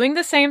are doing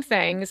the same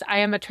things. I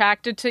am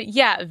attracted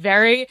to,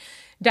 very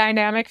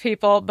dynamic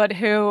people, but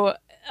who...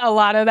 a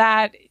lot of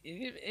that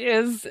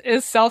is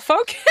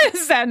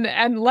self-focus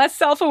and less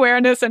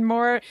self-awareness and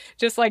more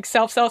just like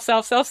self.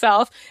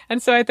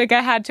 And so I think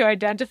I had to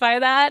identify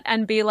that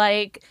and be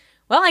like,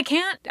 well, I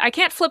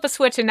can't flip a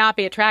switch and not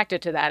be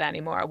attracted to that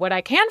anymore. What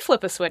I can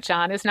flip a switch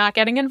on is not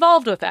getting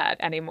involved with that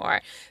anymore.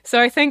 So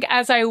I think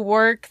as I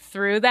work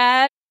through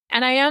that,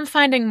 and I am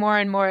finding more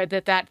and more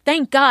that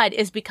thank God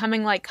is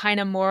becoming like kind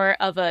of more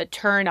of a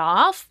turn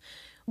off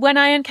when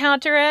I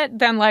encounter it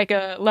than like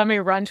let me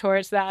run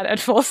towards that at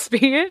full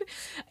speed.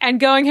 And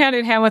going hand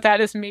in hand with that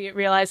is me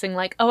realizing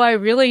like, oh, I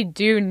really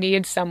do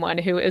need someone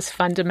who is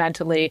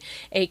fundamentally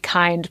a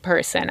kind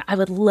person. I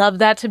would love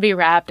that to be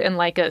wrapped in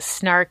like a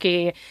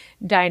snarky,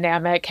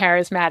 dynamic,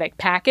 charismatic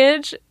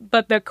package.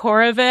 But the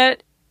core of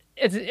it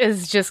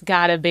is just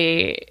gotta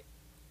be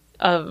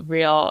a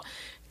real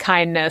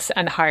kindness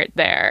and heart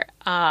there.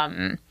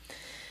 And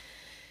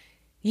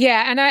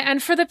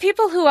for the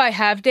people who I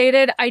have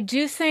dated, I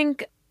do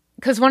think,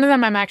 because one of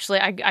them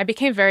I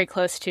became very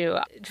close to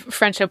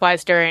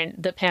friendship-wise during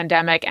the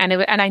pandemic,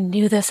 and I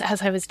knew this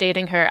as I was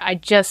dating her. I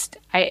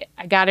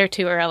got her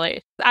too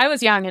early. I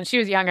was young and she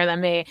was younger than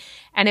me,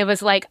 and it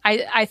was like,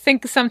 I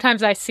think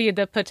sometimes I see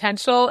the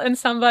potential in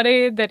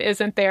somebody that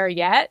isn't there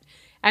yet,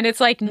 and it's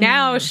like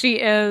now she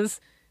is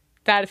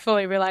that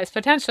fully realized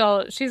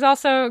potential. She's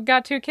also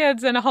got 2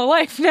 kids and a whole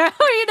life now.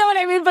 You know what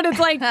I mean? But it's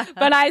like,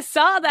 but I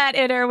saw that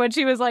in her when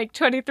she was like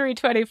 23,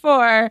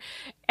 24,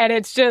 and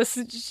it's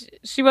just,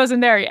 she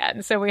wasn't there yet.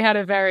 And so we had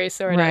a very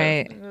sort of,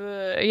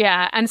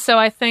 And so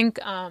I think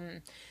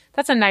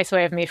that's a nice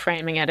way of me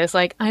framing it is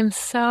like, I'm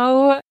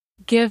so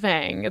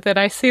giving that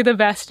I see the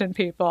best in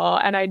people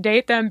and I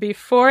date them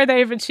before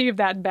they've achieved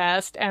that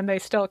best and they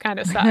still kind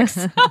of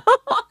suck.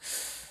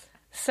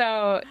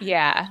 So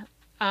yeah.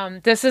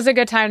 This is a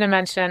good time to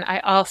mention, I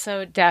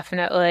also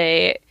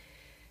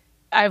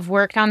I've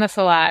worked on this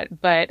a lot,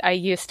 but I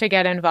used to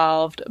get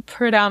involved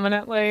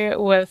predominantly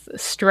with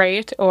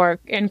straight,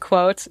 or in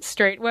quotes,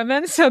 straight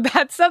women. So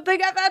that's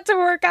something I've had to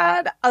work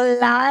on a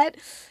lot.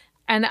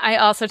 And I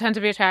also tend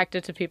to be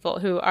attracted to people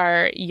who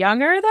are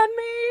younger than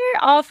me,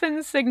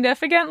 often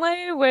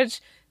significantly, which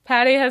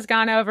Patty has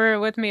gone over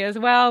with me as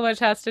well, which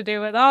has to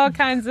do with all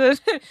kinds of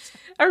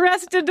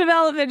Arrested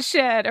Development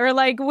shit, or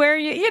like where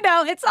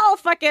there's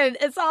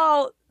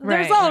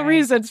all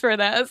reasons for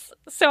this.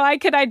 So I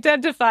could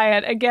identify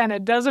it. Again,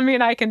 it doesn't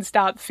mean I can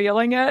stop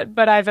feeling it,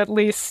 but I've at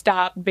least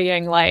stopped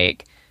being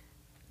like,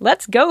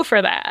 let's go for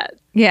that.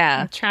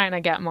 Yeah. I'm trying to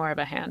get more of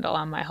a handle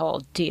on my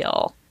whole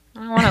deal.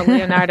 I don't want to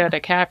Leonardo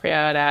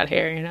DiCaprio it out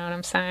here, you know what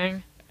I'm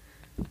saying?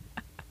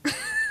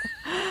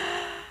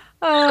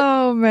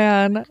 Oh,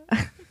 man.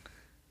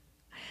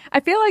 I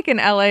feel like in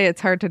LA,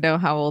 it's hard to know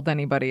how old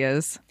anybody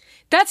is.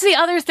 That's the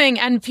other thing.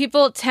 And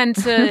people tend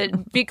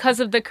to, because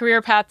of the career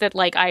path that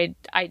like I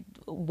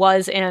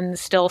was in,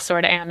 still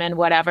sort of am in,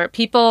 whatever,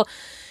 people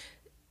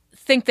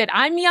think that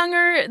I'm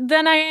younger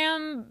than I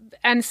am.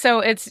 And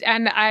so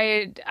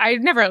I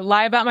never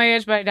lie about my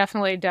age, but I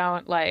definitely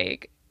don't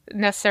like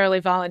necessarily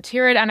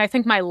volunteer it. And I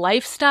think my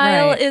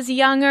lifestyle is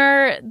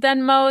younger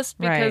than most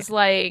because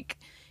like,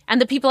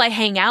 and the people I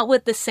hang out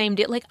with the same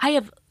day, like I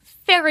have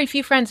very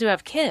few friends who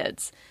have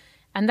kids.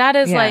 And that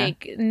is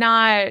like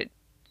not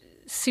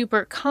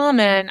super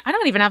common. I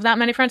don't even have that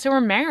many friends who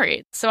are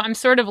married. So I'm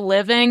sort of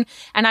living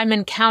and I'm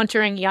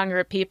encountering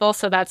younger people.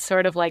 So that's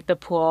sort of like the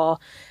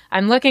pool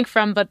I'm looking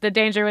from. But the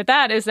danger with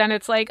that is then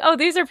it's like, oh,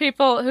 these are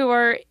people who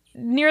are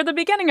near the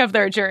beginning of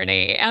their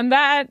journey. And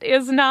that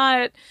is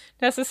not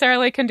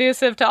necessarily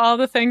conducive to all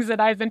the things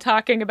that I've been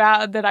talking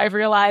about that I've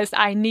realized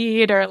I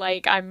need or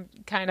like I'm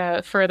kind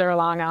of further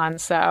along on.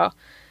 So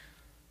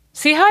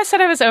see how I said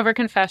I was over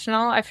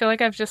confessional? I feel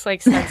like I've just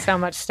like said so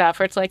much stuff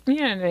where it's like, you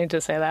didn't need to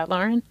say that,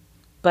 Lauren.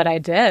 But I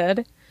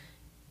did.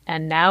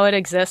 And now it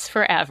exists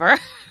forever.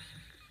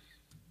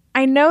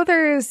 I know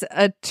there's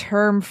a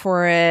term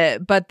for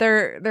it, but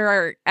there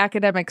are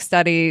academic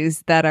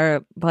studies that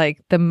are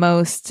like the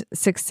most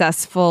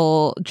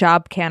successful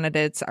job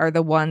candidates are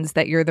the ones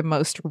that you're the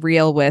most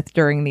real with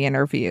during the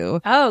interview.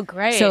 Oh,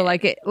 great. So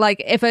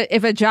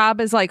if a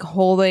job is like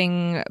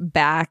holding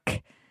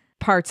back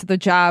parts of the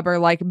job or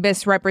like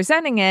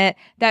misrepresenting it,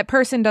 that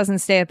person doesn't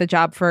stay at the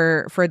job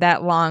for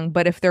that long.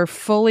 But if they're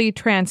fully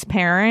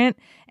transparent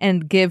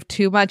and give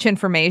too much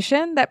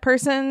information, that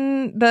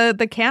person,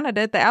 the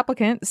candidate, the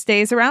applicant,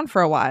 stays around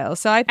for a while.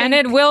 So I think, and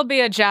it will be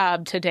a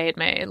job to date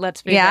me.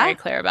 Let's be very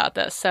clear about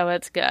this. So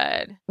it's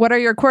good. What are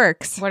your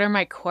quirks? What are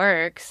my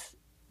quirks?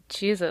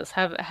 Jesus,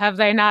 have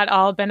they not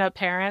all been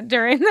apparent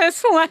during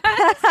this one?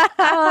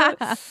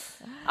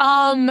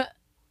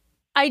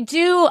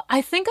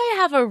 I think I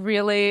have a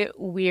really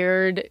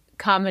weird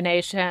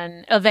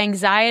combination of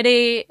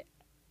anxiety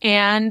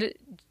and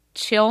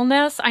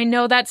chillness. I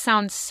know that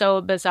sounds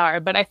so bizarre,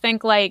 but I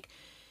think like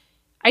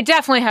I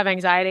definitely have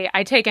anxiety.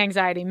 I take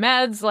anxiety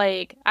meds.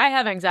 Like I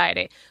have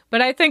anxiety,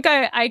 but I think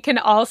I can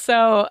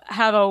also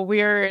have a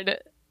weird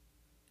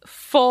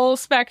full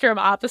spectrum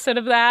opposite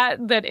of that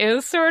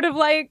is sort of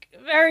like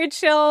very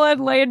chill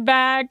and laid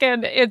back.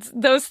 And it's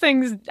those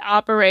things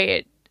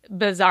operate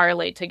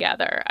bizarrely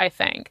together, I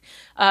think.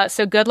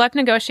 So good luck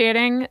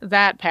negotiating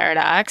that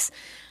paradox.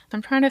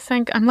 I'm trying to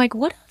think. I'm like,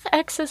 what have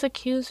exes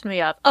accused me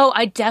of? Oh,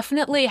 I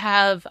definitely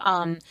have.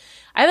 I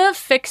have a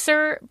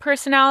fixer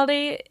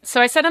personality.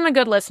 So I said I'm a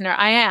good listener.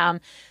 I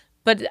am.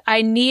 But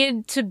I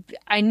need to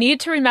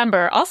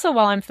remember, also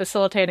while I'm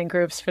facilitating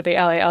groups for the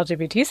LA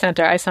LGBT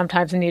Center, I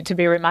sometimes need to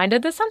be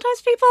reminded that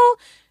sometimes people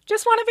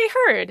just want to be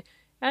heard.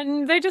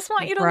 And they just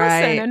want you to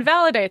listen and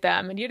validate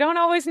them. And you don't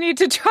always need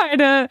to try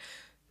to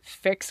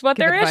fix what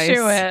their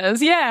issue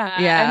is.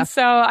 Yeah. And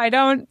so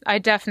I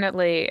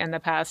definitely in the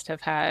past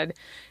have had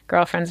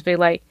girlfriends be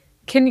like,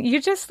 can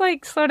you just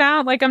like slow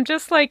down? Like I'm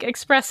just like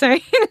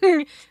expressing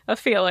a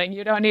feeling.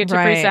 You don't need to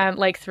present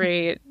like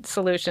 3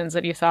 solutions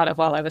that you thought of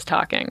while I was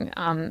talking.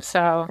 I'm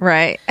sure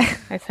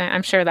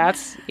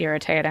that's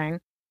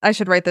irritating. I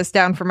should write this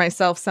down for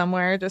myself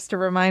somewhere just to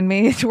remind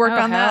me to work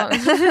on that.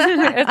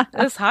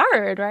 It's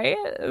hard, right?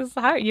 It's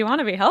hard. You want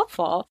to be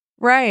helpful.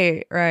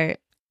 Right.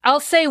 I'll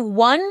say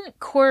one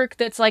quirk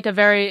that's like a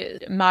very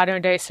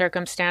modern day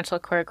circumstantial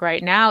quirk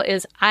right now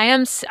is I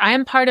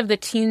am part of the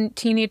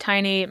teeny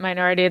tiny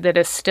minority that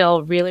is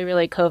still really,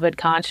 really COVID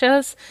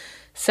conscious.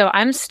 So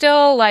I'm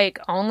still like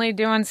only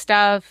doing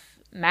stuff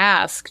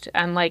masked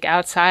and like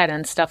outside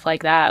and stuff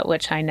like that,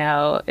 which I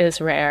know is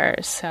rare.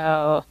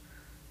 So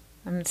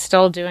I'm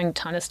still doing a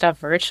ton of stuff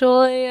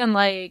virtually. And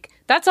like,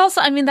 that's also,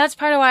 I mean, that's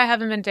part of why I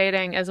haven't been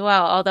dating as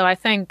well. Although I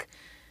think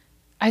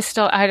I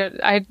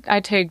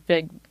take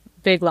big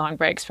long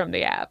breaks from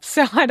the app.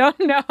 So I don't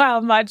know how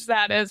much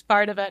that is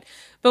part of it.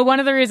 But one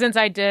of the reasons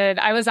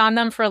I was on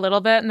them for a little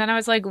bit and then I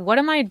was like, what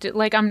am I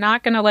like, I'm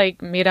not going to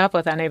like meet up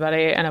with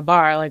anybody in a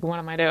bar. Like, what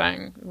am I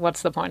doing?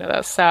 What's the point of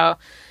this? So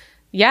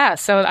yeah,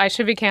 so I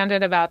should be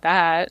candid about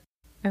that.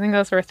 I think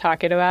that's worth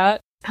talking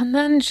about. And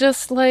then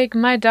just like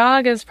my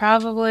dog is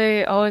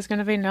probably always going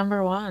to be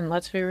number one.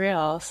 Let's be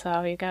real.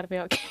 So you got to be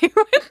okay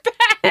with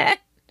that.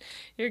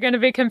 You're going to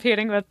be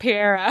competing with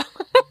Piero.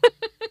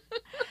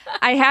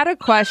 I had a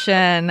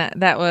question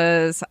that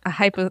was a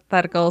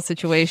hypothetical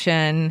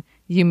situation.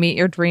 You meet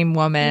your dream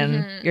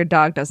woman. Mm-hmm. Your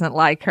dog doesn't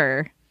like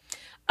her.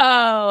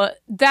 Oh,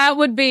 that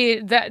would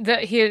be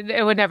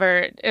it would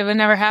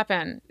never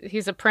happen.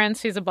 He's a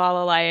prince. He's a ball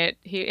of light.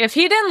 If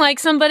he didn't like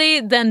somebody,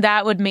 then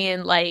that would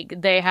mean like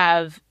they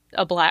have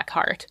a black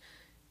heart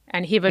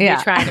and he would be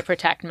trying to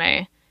protect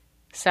me.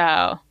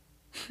 So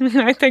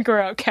I think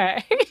we're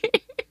okay.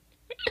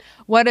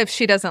 What if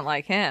she doesn't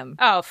like him?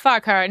 Oh,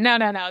 fuck her. No.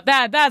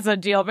 That's a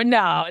deal. But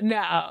no.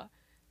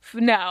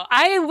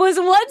 I was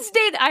once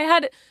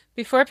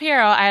before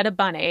Piero, I had a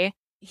bunny.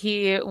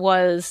 He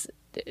was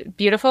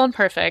beautiful and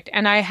perfect.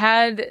 And I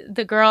had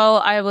the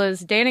girl I was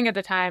dating at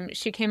the time.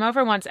 She came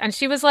over once and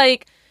she was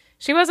like,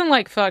 she wasn't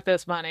like, fuck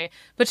this bunny.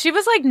 But she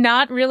was like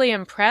not really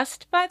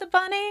impressed by the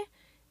bunny.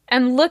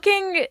 And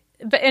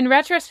but in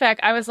retrospect,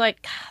 I was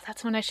like, God,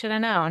 that's when I should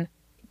have known.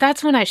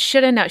 That's when I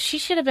should have known. She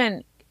should have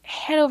been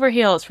head over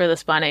heels for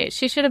this bunny.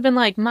 She should have been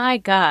like, my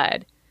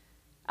God,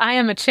 I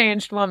am a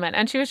changed woman.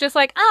 And she was just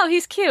like, oh,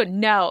 he's cute.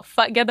 No,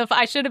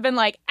 I should have been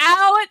like,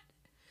 out.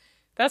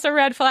 That's a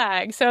red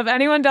flag. So if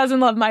anyone doesn't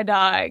love my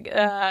dog,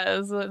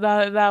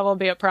 that will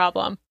be a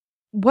problem.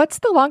 What's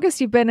the longest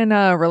you've been in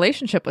a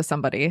relationship with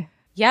somebody?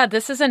 Yeah,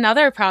 this is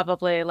another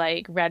probably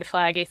like red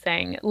flaggy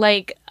thing.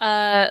 Like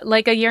a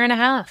year and a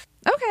half.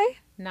 Okay.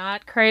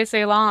 Not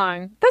crazy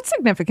long. That's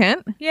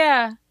significant.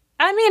 Yeah.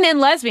 I mean, in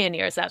lesbian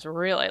years, that's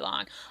really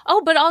long.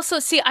 Oh, but also,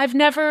 see, I've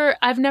never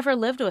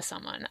lived with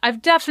someone.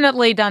 I've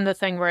definitely done the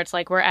thing where it's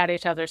like we're at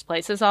each other's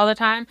places all the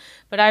time,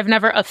 but I've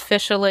never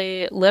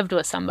officially lived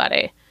with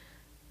somebody,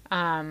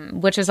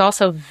 which is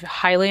also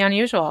highly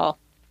unusual.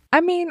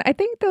 I mean, I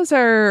think those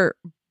are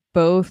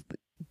both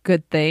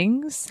good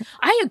things.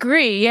 I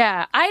agree.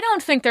 Yeah. I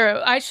don't think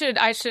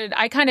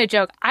I kind of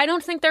joke. I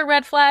don't think they're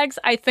red flags.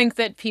 I think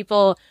that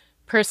people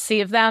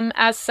perceive them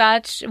as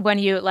such when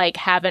you like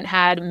haven't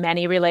had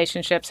many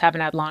relationships,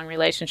 haven't had long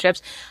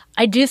relationships.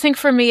 I do think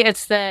for me,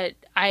 it's that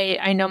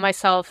I know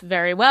myself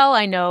very well.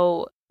 I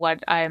know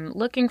what I'm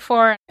looking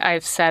for.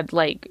 I've said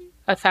like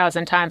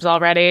 1,000 times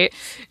already,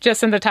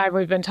 just in the time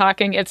we've been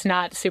talking, it's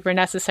not super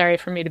necessary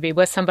for me to be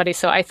with somebody.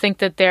 So I think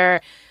that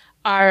there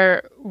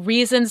are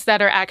reasons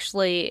that are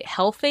actually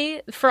healthy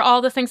for all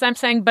the things I'm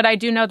saying, but I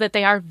do know that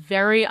they are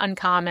very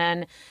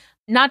uncommon.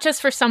 Not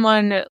just for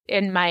someone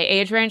in my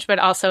age range, but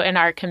also in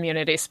our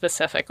community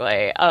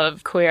specifically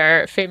of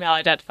queer female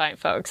identifying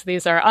folks.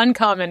 These are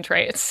uncommon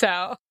traits.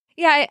 So,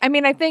 yeah, I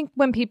mean, I think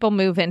when people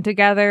move in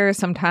together,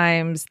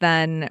 sometimes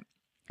then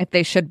if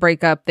they should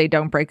break up, they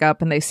don't break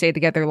up and they stay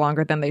together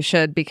longer than they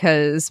should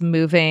because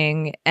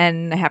moving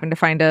and having to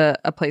find a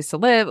place to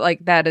live,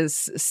 like that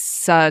is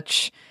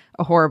such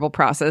a horrible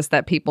process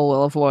that people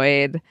will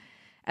avoid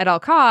at all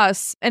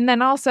costs. And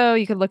then also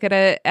you could look at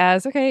it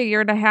as, okay, a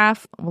year and a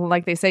half,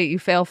 like they say, you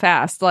fail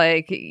fast.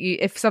 Like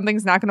if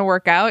something's not going to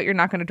work out, you're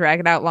not going to drag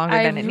it out longer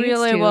than it needs to. I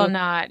really will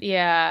not.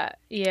 Yeah.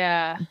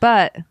 Yeah.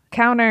 But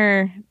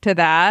counter to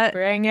that.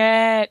 Bring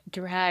it.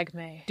 Drag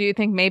me. Do you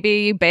think maybe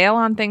you bail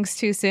on things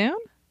too soon?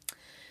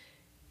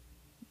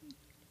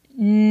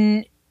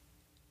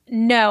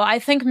 No, I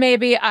think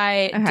maybe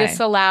I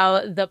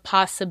disallow the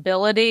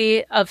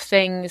possibility of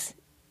things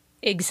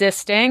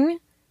existing,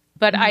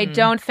 but I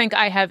don't think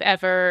I have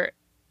ever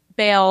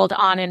bailed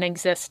on an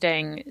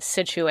existing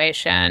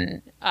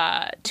situation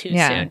too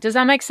soon. Does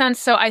that make sense?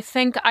 So I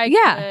think I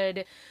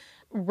could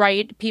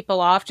write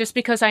people off just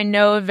because I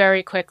know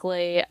very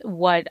quickly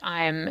what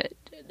I'm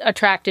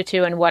attracted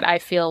to and what I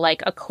feel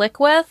like a click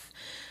with.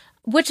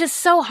 Which is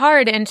so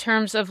hard in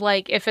terms of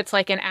like if it's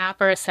like an app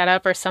or a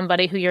setup or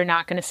somebody who you're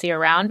not going to see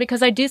around,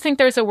 because I do think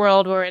there's a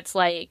world where it's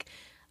like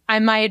I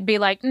might be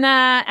like,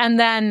 nah, and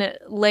then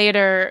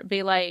later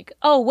be like,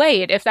 oh,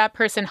 wait, if that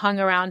person hung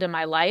around in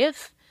my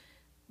life.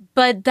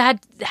 But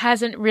that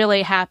hasn't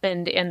really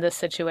happened in this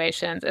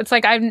situations. It's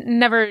like I've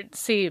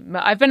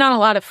been on a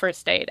lot of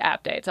first date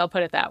app dates, I'll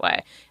put it that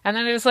way. And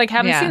then I just like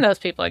haven't seen those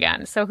people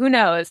again. So who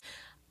knows?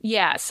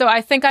 Yeah. So I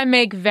think I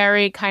make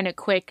very kind of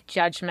quick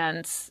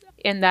judgments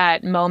in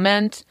that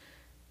moment.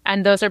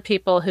 And those are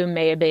people who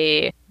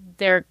maybe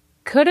there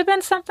could have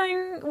been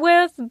something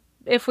with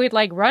if we'd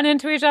like run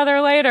into each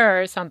other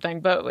later or something.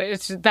 But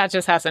that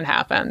just hasn't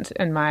happened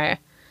in my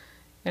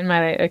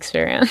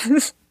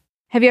experience.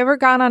 Have you ever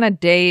gone on a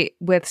date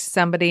with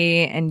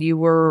somebody and you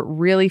were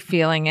really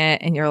feeling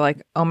it and you're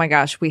like, oh my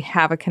gosh, we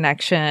have a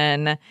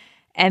connection,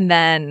 and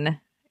then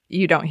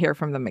you don't hear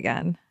from them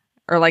again?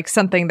 Or like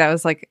something that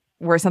was like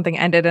where something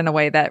ended in a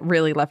way that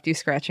really left you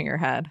scratching your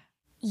head?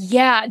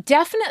 Yeah,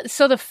 definitely.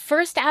 So the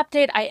first app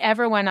date I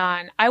ever went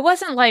on, I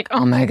wasn't like,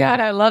 oh my God,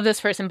 I love this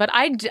person. But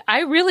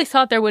I really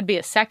thought there would be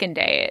a second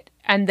date.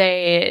 And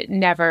they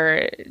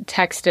never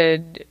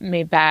texted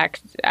me back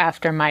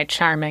after my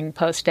charming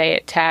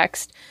post-date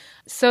text.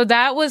 So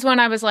that was when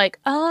I was like,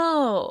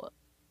 oh,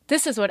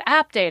 this is what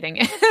app dating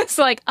is.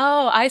 Like,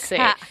 oh, I see.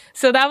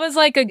 So that was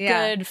like a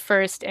good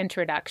first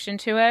introduction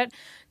to it.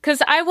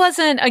 Because I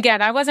wasn't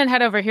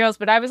head over heels,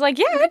 but I was like,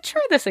 yeah, I'd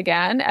try this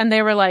again. And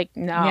they were like,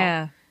 no.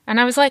 Yeah. And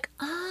I was like,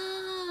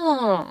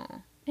 oh,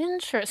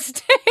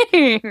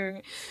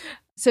 interesting.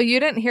 So you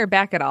didn't hear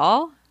back at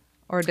all?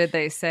 Or did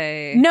they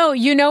say? No,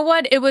 you know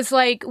what? It was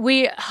like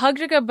we hugged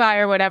a goodbye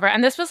or whatever.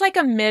 And this was like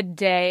a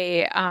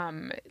midday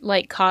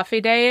like coffee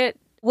date,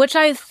 which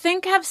I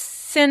think have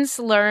since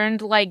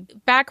learned, like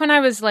back when I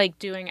was like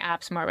doing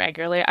apps more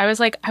regularly, I was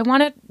like, I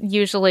want to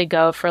usually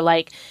go for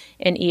like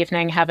an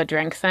evening, have a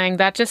drink thing.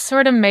 That just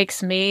sort of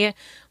makes me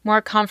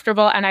more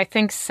comfortable. And I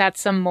think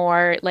sets a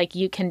more, like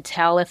you can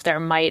tell if there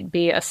might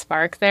be a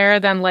spark there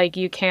than like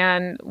you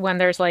can when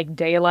there's like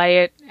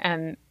daylight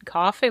and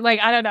coffee. Like,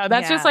 I don't know.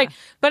 That's just like,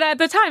 but at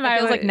the time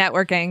I was like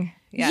networking.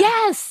 Yeah.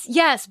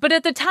 Yes. But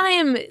at the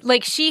time,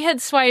 like she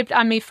had swiped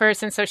on me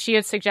first. And so she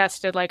had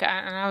suggested like,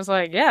 and I was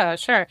like, yeah,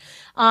 sure.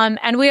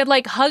 And we had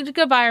like hugged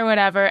goodbye or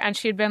whatever. And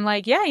she'd been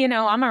like, yeah,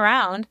 I'm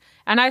around.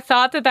 And I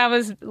thought that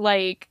was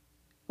like,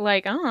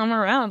 oh, I'm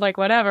around, like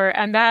whatever.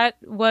 And that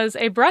was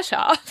a brush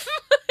off.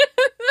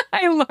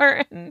 I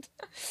learned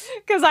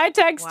because I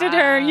texted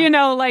her,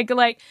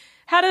 like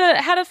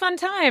had a fun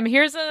time.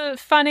 Here's a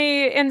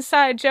funny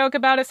inside joke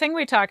about a thing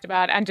we talked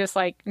about, and just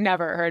like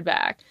never heard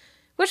back.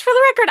 Which, for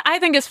the record, I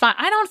think is fine.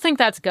 I don't think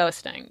that's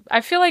ghosting.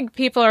 I feel like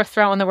people are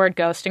throwing the word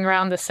ghosting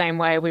around the same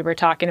way we were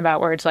talking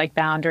about words like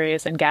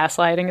boundaries and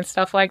gaslighting and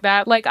stuff like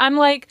that. Like, I'm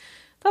like,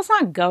 that's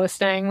not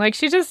ghosting. Like,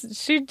 she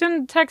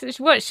didn't text.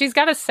 What? She's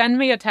got to send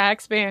me a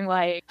text being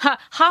like,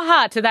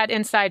 ha to that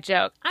inside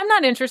joke. I'm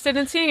not interested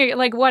in seeing it.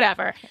 Like,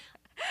 whatever.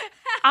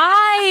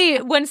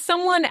 When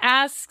someone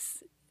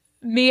asks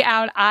me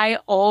out, I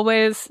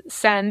always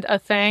send a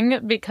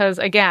thing because,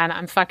 again,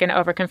 I'm fucking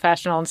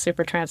overconfessional and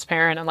super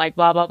transparent and like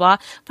blah, blah, blah.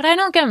 But I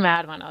don't get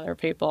mad when other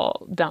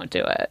people don't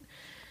do it.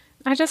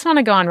 I just want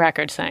to go on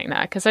record saying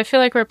that because I feel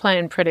like we're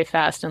playing pretty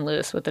fast and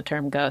loose with the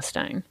term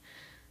ghosting,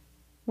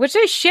 which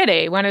is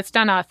shitty when it's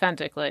done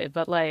authentically.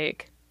 But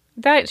like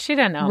that, she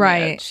didn't know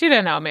me. She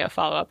didn't know me a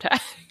follow-up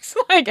text.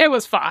 Like, it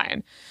was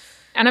fine.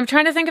 And I'm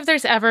trying to think if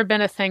there's ever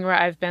been a thing where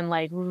I've been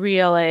like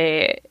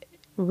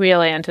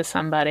really into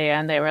somebody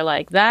and they were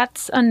like,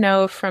 that's a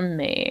no from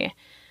me.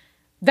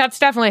 That's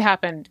definitely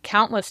happened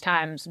countless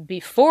times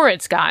before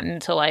it's gotten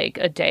to like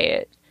a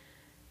date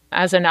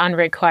as an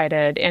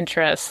unrequited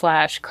interest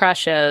 /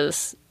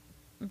 crushes.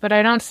 But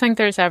I don't think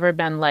there's ever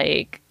been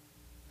like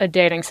a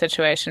dating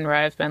situation where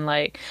I've been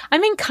like, I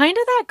mean, kind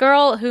of that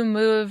girl who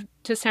moved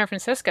to San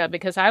Francisco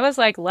because I was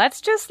like,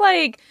 let's just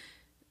like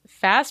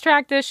fast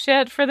track this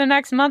shit for the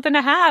next month and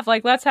a half.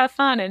 Like, let's have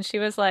fun. And she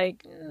was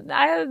like,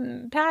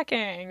 I'm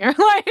packing. Or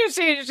like,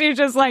 she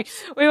just like,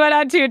 we went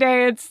on 2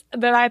 dates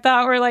that I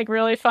thought were like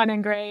really fun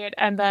and great.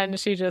 And then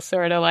she just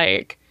sort of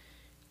like,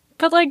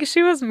 but like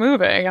she was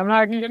moving. I'm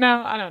not,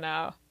 I don't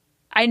know.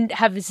 I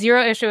have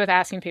zero issue with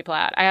asking people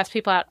out. I ask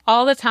people out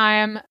all the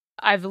time.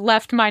 I've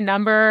left my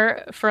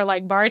number for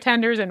like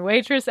bartenders and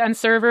waitress and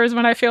servers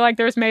when I feel like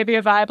there's maybe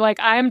a vibe. Like,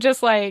 I'm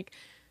just like,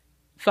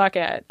 fuck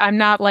it. I'm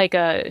not like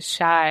a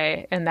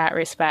shy in that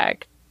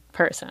respect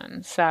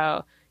person.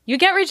 So you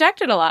get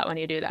rejected a lot when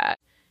you do that.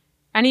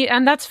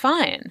 And that's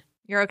fine.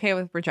 You're okay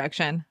with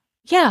rejection?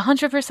 Yeah,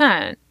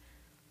 100%.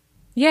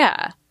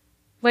 Yeah.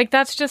 Like,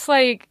 that's just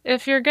like,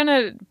 if you're going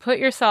to put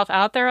yourself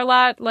out there a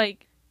lot,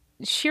 like,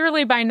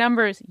 surely by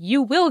numbers,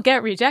 you will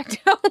get rejected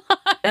a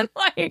lot.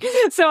 Like,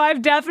 so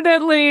I've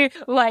definitely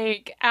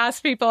like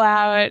asked people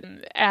out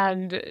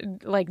and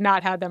like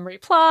not had them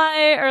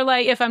reply, or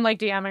like if I'm like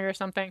DMing or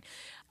something.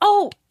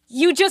 Oh,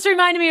 you just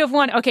reminded me of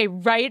one. Okay,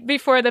 right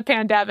before the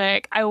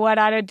pandemic, I went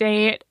on a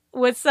date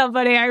with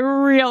somebody I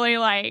really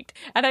liked,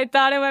 and I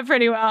thought it went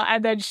pretty well.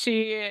 And then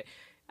she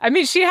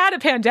had a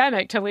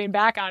pandemic to lean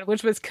back on,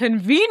 which was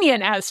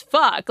convenient as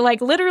fuck. Like,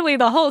 literally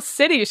the whole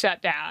city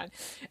shut down.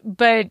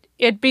 But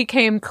it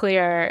became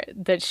clear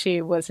that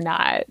she was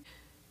not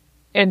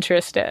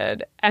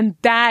interested. And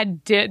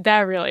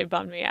that really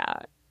bummed me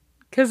out.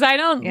 Because I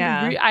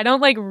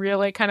don't like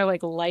really kind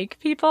of like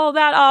people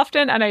that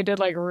often. And I did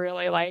like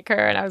really like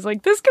her. And I was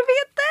like, this could be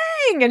a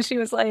thing. And she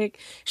was like,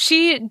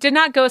 she did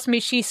not ghost me.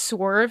 She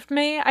swerved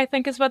me, I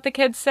think is what the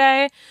kids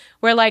say.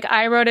 Where like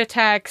I wrote a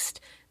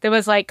text that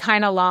was like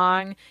kind of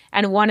long.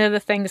 And one of the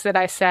things that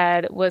I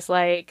said was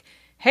like,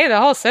 hey, the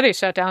whole city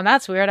shut down.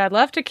 That's weird. I'd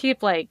love to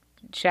keep like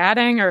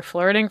chatting or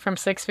flirting from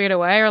 6 feet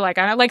away, or like,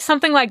 I don't like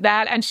something like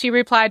that. And she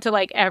replied to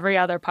like every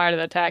other part of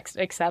the text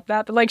except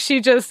that. But like she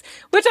just,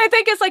 which I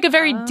think is like a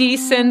very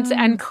decent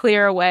and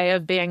clear way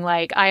of being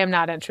like, I am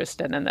not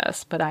interested in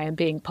this, but I am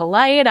being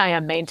polite. I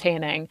am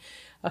maintaining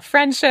a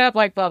friendship,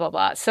 like blah, blah,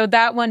 blah. So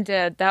that one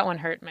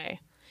hurt me.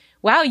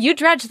 Wow, you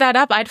dredged that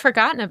up. I'd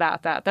forgotten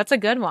about that. That's a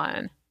good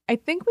one. I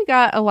think we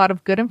got a lot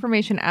of good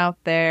information out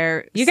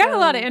there. You got a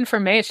lot of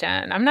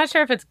information. I'm not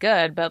sure if it's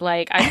good, but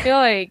like I feel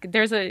like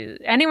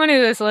anyone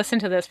who has listened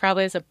to this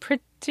probably has a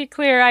pretty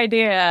clear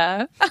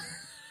idea.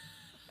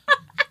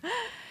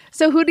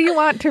 So who do you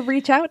want to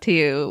reach out to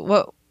you?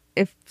 What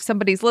if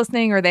somebody's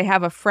listening or they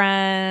have a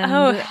friend?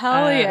 Oh,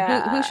 hell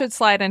yeah. Who should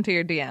slide into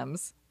your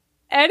DMs?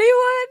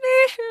 Anyone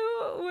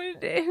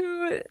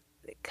who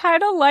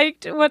kind of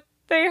liked what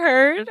they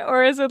heard,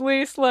 or is at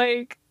least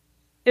like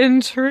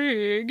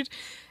intrigued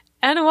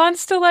and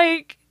wants to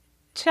like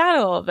chat a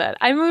little bit.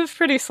 I move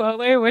pretty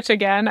slowly, which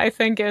again I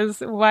think is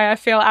why I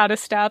feel out of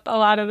step a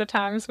lot of the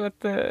times with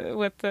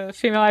the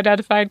female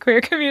identified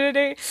queer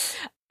community.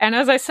 And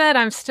as I said,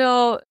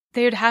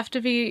 they'd have to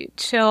be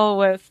chill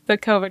with the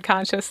COVID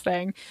conscious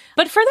thing.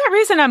 But for that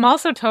reason, I'm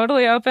also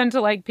totally open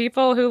to like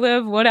people who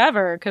live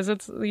whatever, because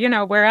it's,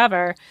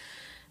 wherever.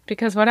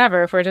 Because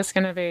whatever, if we're just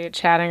going to be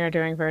chatting or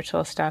doing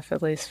virtual stuff,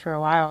 at least for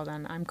a while,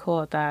 then I'm cool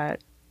with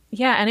that.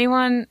 Yeah,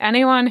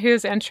 anyone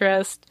whose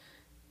interest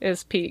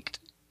is piqued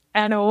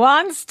and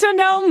wants to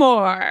know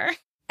more.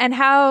 And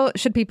how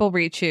should people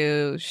reach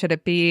you? Should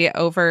it be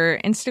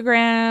over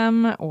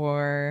Instagram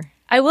or?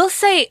 I will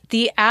say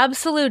the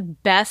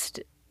absolute best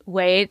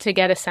way to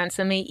get a sense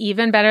of me,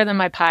 even better than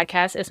my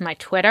podcast, is my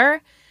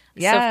Twitter.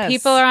 Yes. So if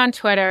people are on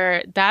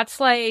Twitter, that's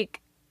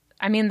like,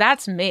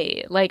 that's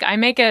me. Like, I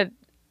make it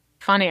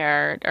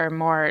funnier or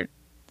more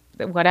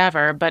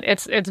whatever, but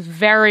it's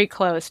very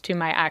close to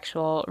my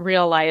actual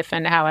real life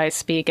and how I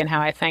speak and how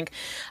I think.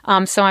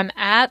 So I'm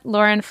at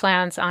Lauren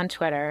Flans on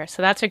Twitter.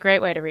 So that's a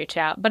great way to reach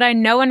out. But I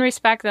know and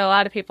respect that a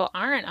lot of people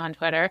aren't on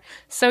Twitter.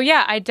 So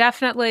yeah, I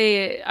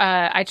definitely,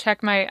 I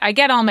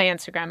get all my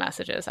Instagram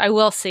messages. I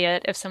will see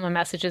it if someone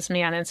messages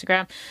me on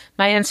Instagram.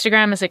 My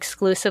Instagram is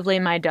exclusively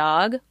my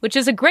dog, which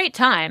is a great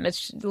time.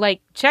 It's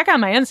like, check out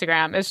my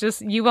Instagram. It's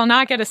just, you will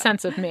not get a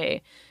sense of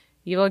me.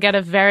 You will get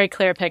a very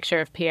clear picture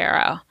of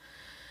Piero.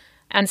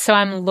 And so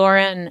I'm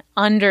Lauren_Flans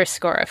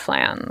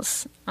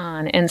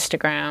on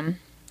Instagram,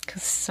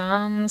 because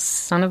some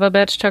son of a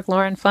bitch took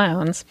Lauren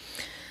Flans.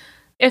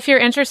 If you're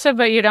interested,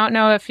 but you don't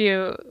know if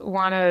you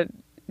want to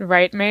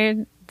write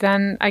me,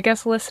 then I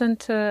guess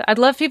I'd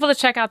love people to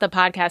check out the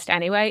podcast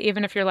anyway,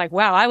 even if you're like,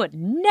 wow, I would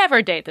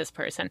never date this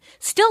person.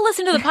 Still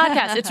listen to the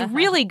podcast. It's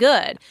really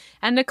good.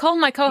 And Nicole,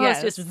 my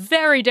co-host, is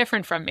very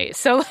different from me.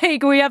 So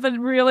like we have a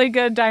really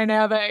good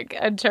dynamic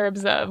in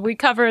terms of we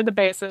cover the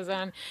bases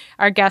and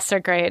our guests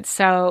are great.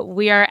 So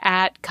we are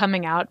at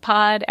Coming Out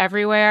Pod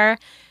everywhere,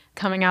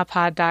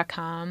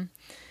 comingoutpod.com.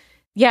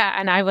 Yeah,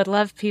 and I would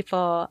love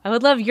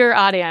your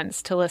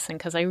audience to listen,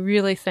 because I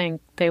really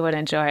think they would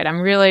enjoy it. I'm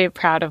really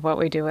proud of what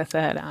we do with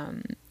it.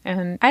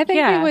 And I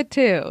think they would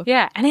too.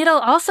 Yeah, and it'll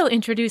also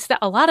introduce that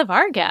a lot of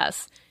our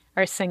guests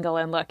are single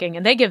and looking,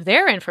 and they give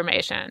their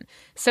information.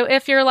 So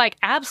if you're like,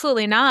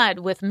 absolutely not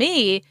with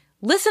me,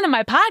 listen to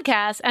my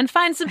podcast and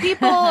find some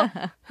people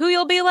who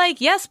you'll be like,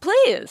 yes,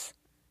 please.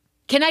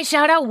 Can I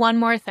shout out one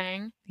more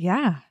thing?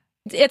 Yeah.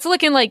 It's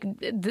looking like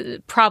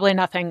probably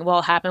nothing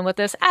will happen with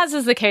this, as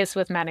is the case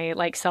with many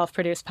like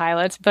self-produced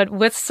pilots. But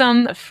with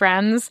some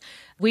friends,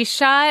 we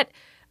shot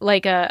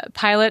like a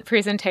pilot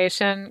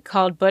presentation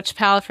called Butch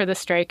Pal for the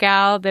Straight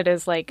Gal that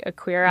is like a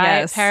Queer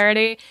Eye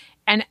parody.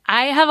 And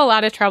I have a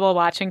lot of trouble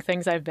watching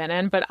things I've been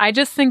in, but I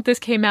just think this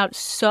came out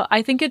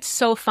I think it's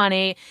so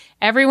funny.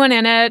 Everyone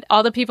in it,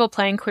 all the people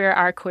playing queer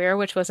are queer,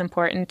 which was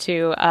important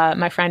to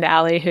my friend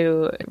Allie,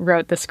 who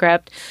wrote the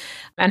script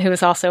and who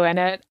was also in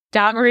it.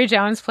 Dot Marie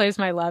Jones plays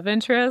my love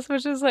interest,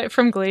 which is like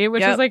from Glee,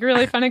 which is like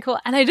really fun and cool.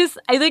 And I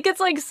think it's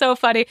like so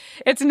funny.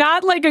 It's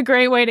not like a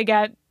great way to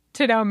get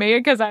to know me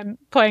because I'm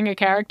playing a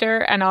character.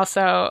 And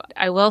also,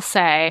 I will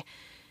say,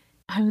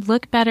 I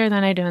look better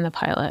than I do in the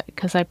pilot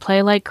because I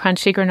play like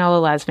crunchy granola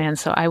lesbian.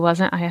 So I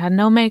had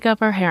no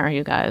makeup or hair,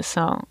 you guys.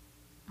 So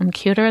I'm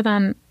cuter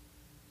than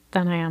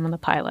I am in the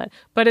pilot.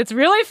 But it's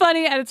really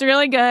funny and it's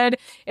really good.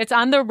 It's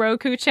on the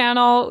Roku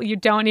channel. You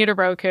don't need a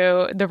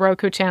Roku. The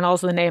Roku channel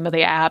is the name of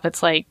the app.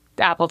 It's like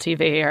Apple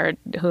TV or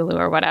Hulu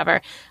or whatever.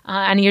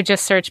 And you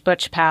just search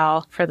Butch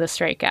Pal for the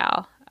straight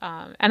gal.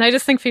 And I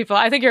just think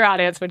I think your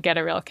audience would get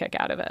a real kick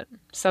out of it.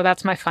 So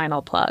that's my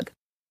final plug.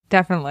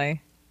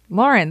 Definitely.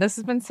 Lauren, this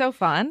has been so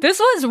fun. This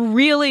was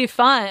really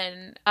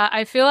fun.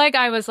 I feel like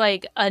I was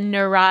like a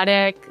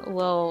neurotic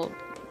little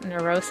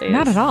neuroses.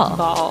 Not at all.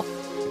 Ball.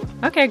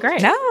 Okay,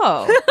 great.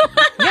 No.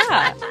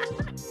 Yeah.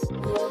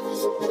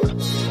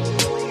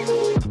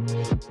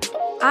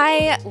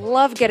 I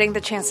love getting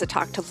the chance to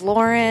talk to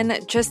Lauren,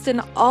 just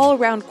an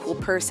all-around cool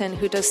person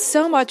who does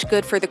so much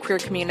good for the queer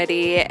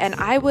community, and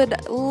I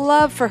would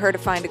love for her to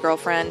find a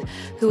girlfriend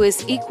who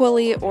is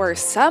equally or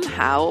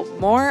somehow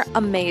more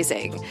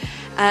amazing.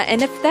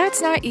 And if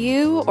that's not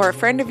you or a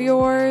friend of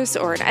yours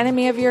or an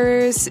enemy of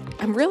yours,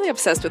 I'm really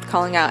obsessed with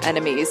calling out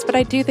enemies, but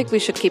I do think we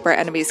should keep our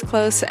enemies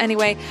close.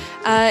 Anyway,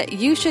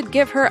 you should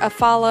give her a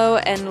follow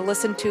and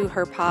listen to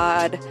her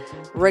pod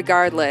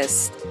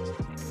regardless.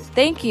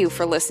 Thank you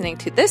for listening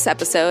to this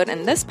episode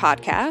and this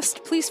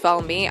podcast. Please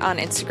follow me on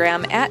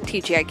Instagram at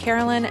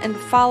TGICarolyn and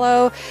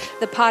follow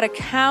the pod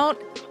account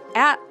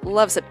at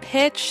Loves a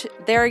Pitch.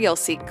 There you'll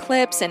see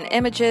clips and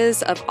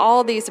images of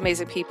all these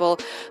amazing people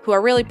who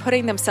are really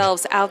putting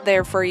themselves out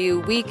there for you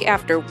week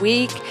after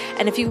week.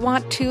 And if you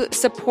want to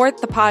support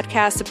the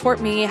podcast,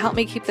 support me, help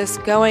me keep this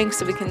going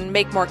so we can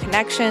make more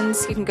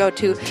connections, you can go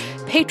to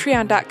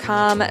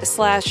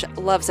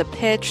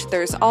patreon.com/lovesapitch.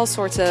 There's all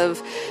sorts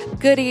of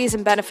goodies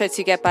and benefits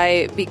you get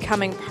by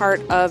becoming part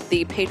of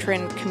the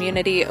patron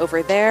community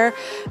over there.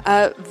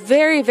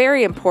 Very,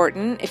 very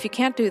important. If you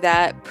can't do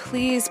that,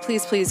 please,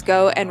 please, please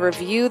go and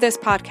review this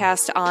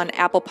podcast on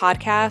Apple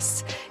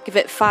Podcasts. Give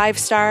it 5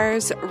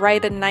 stars.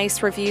 Write a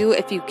nice review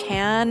if you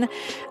can.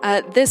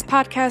 This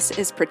podcast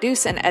is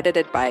produced and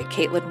edited by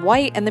Caitlin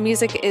White, and the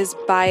music is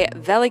by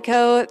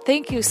Velico.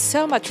 Thank you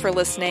so much for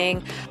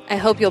listening. I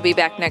hope you'll be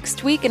back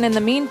next week. And in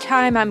the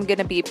meantime, I'm going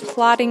to be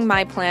plotting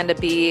my plan to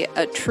be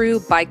a true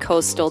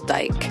bi-coastal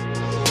dyke.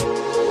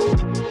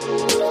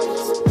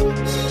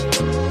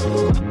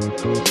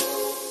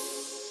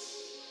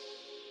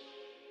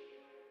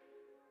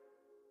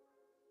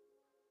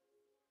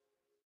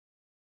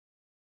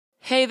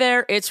 Hey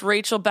there, it's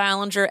Rachel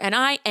Ballinger, and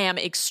I am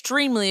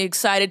extremely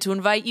excited to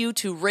invite you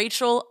to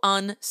Rachel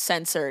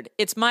Uncensored.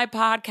 It's my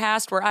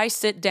podcast where I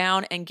sit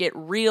down and get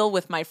real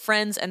with my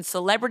friends and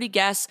celebrity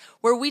guests,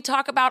 where we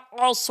talk about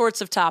all sorts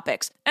of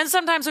topics. And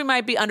sometimes we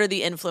might be under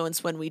the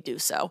influence when we do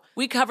so.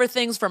 We cover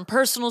things from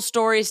personal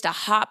stories to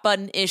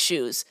hot-button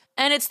issues.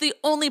 And it's the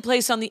only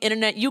place on the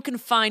internet you can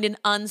find an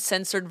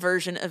uncensored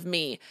version of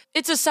me.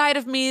 It's a side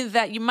of me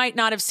that you might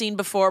not have seen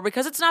before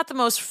because it's not the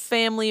most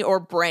family or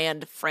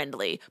brand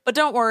friendly. But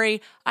don't worry,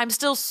 I'm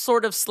still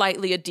sort of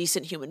slightly a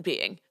decent human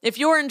being. If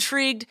you're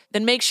intrigued,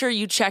 then make sure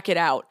you check it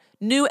out.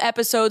 New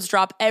episodes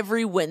drop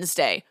every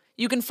Wednesday.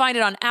 You can find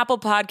it on Apple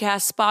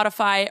Podcasts,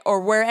 Spotify,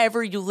 or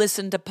wherever you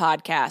listen to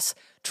podcasts.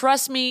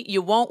 Trust me,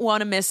 you won't want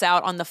to miss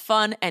out on the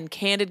fun and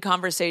candid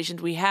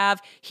conversations we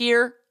have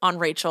here on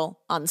Rachel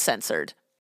Uncensored.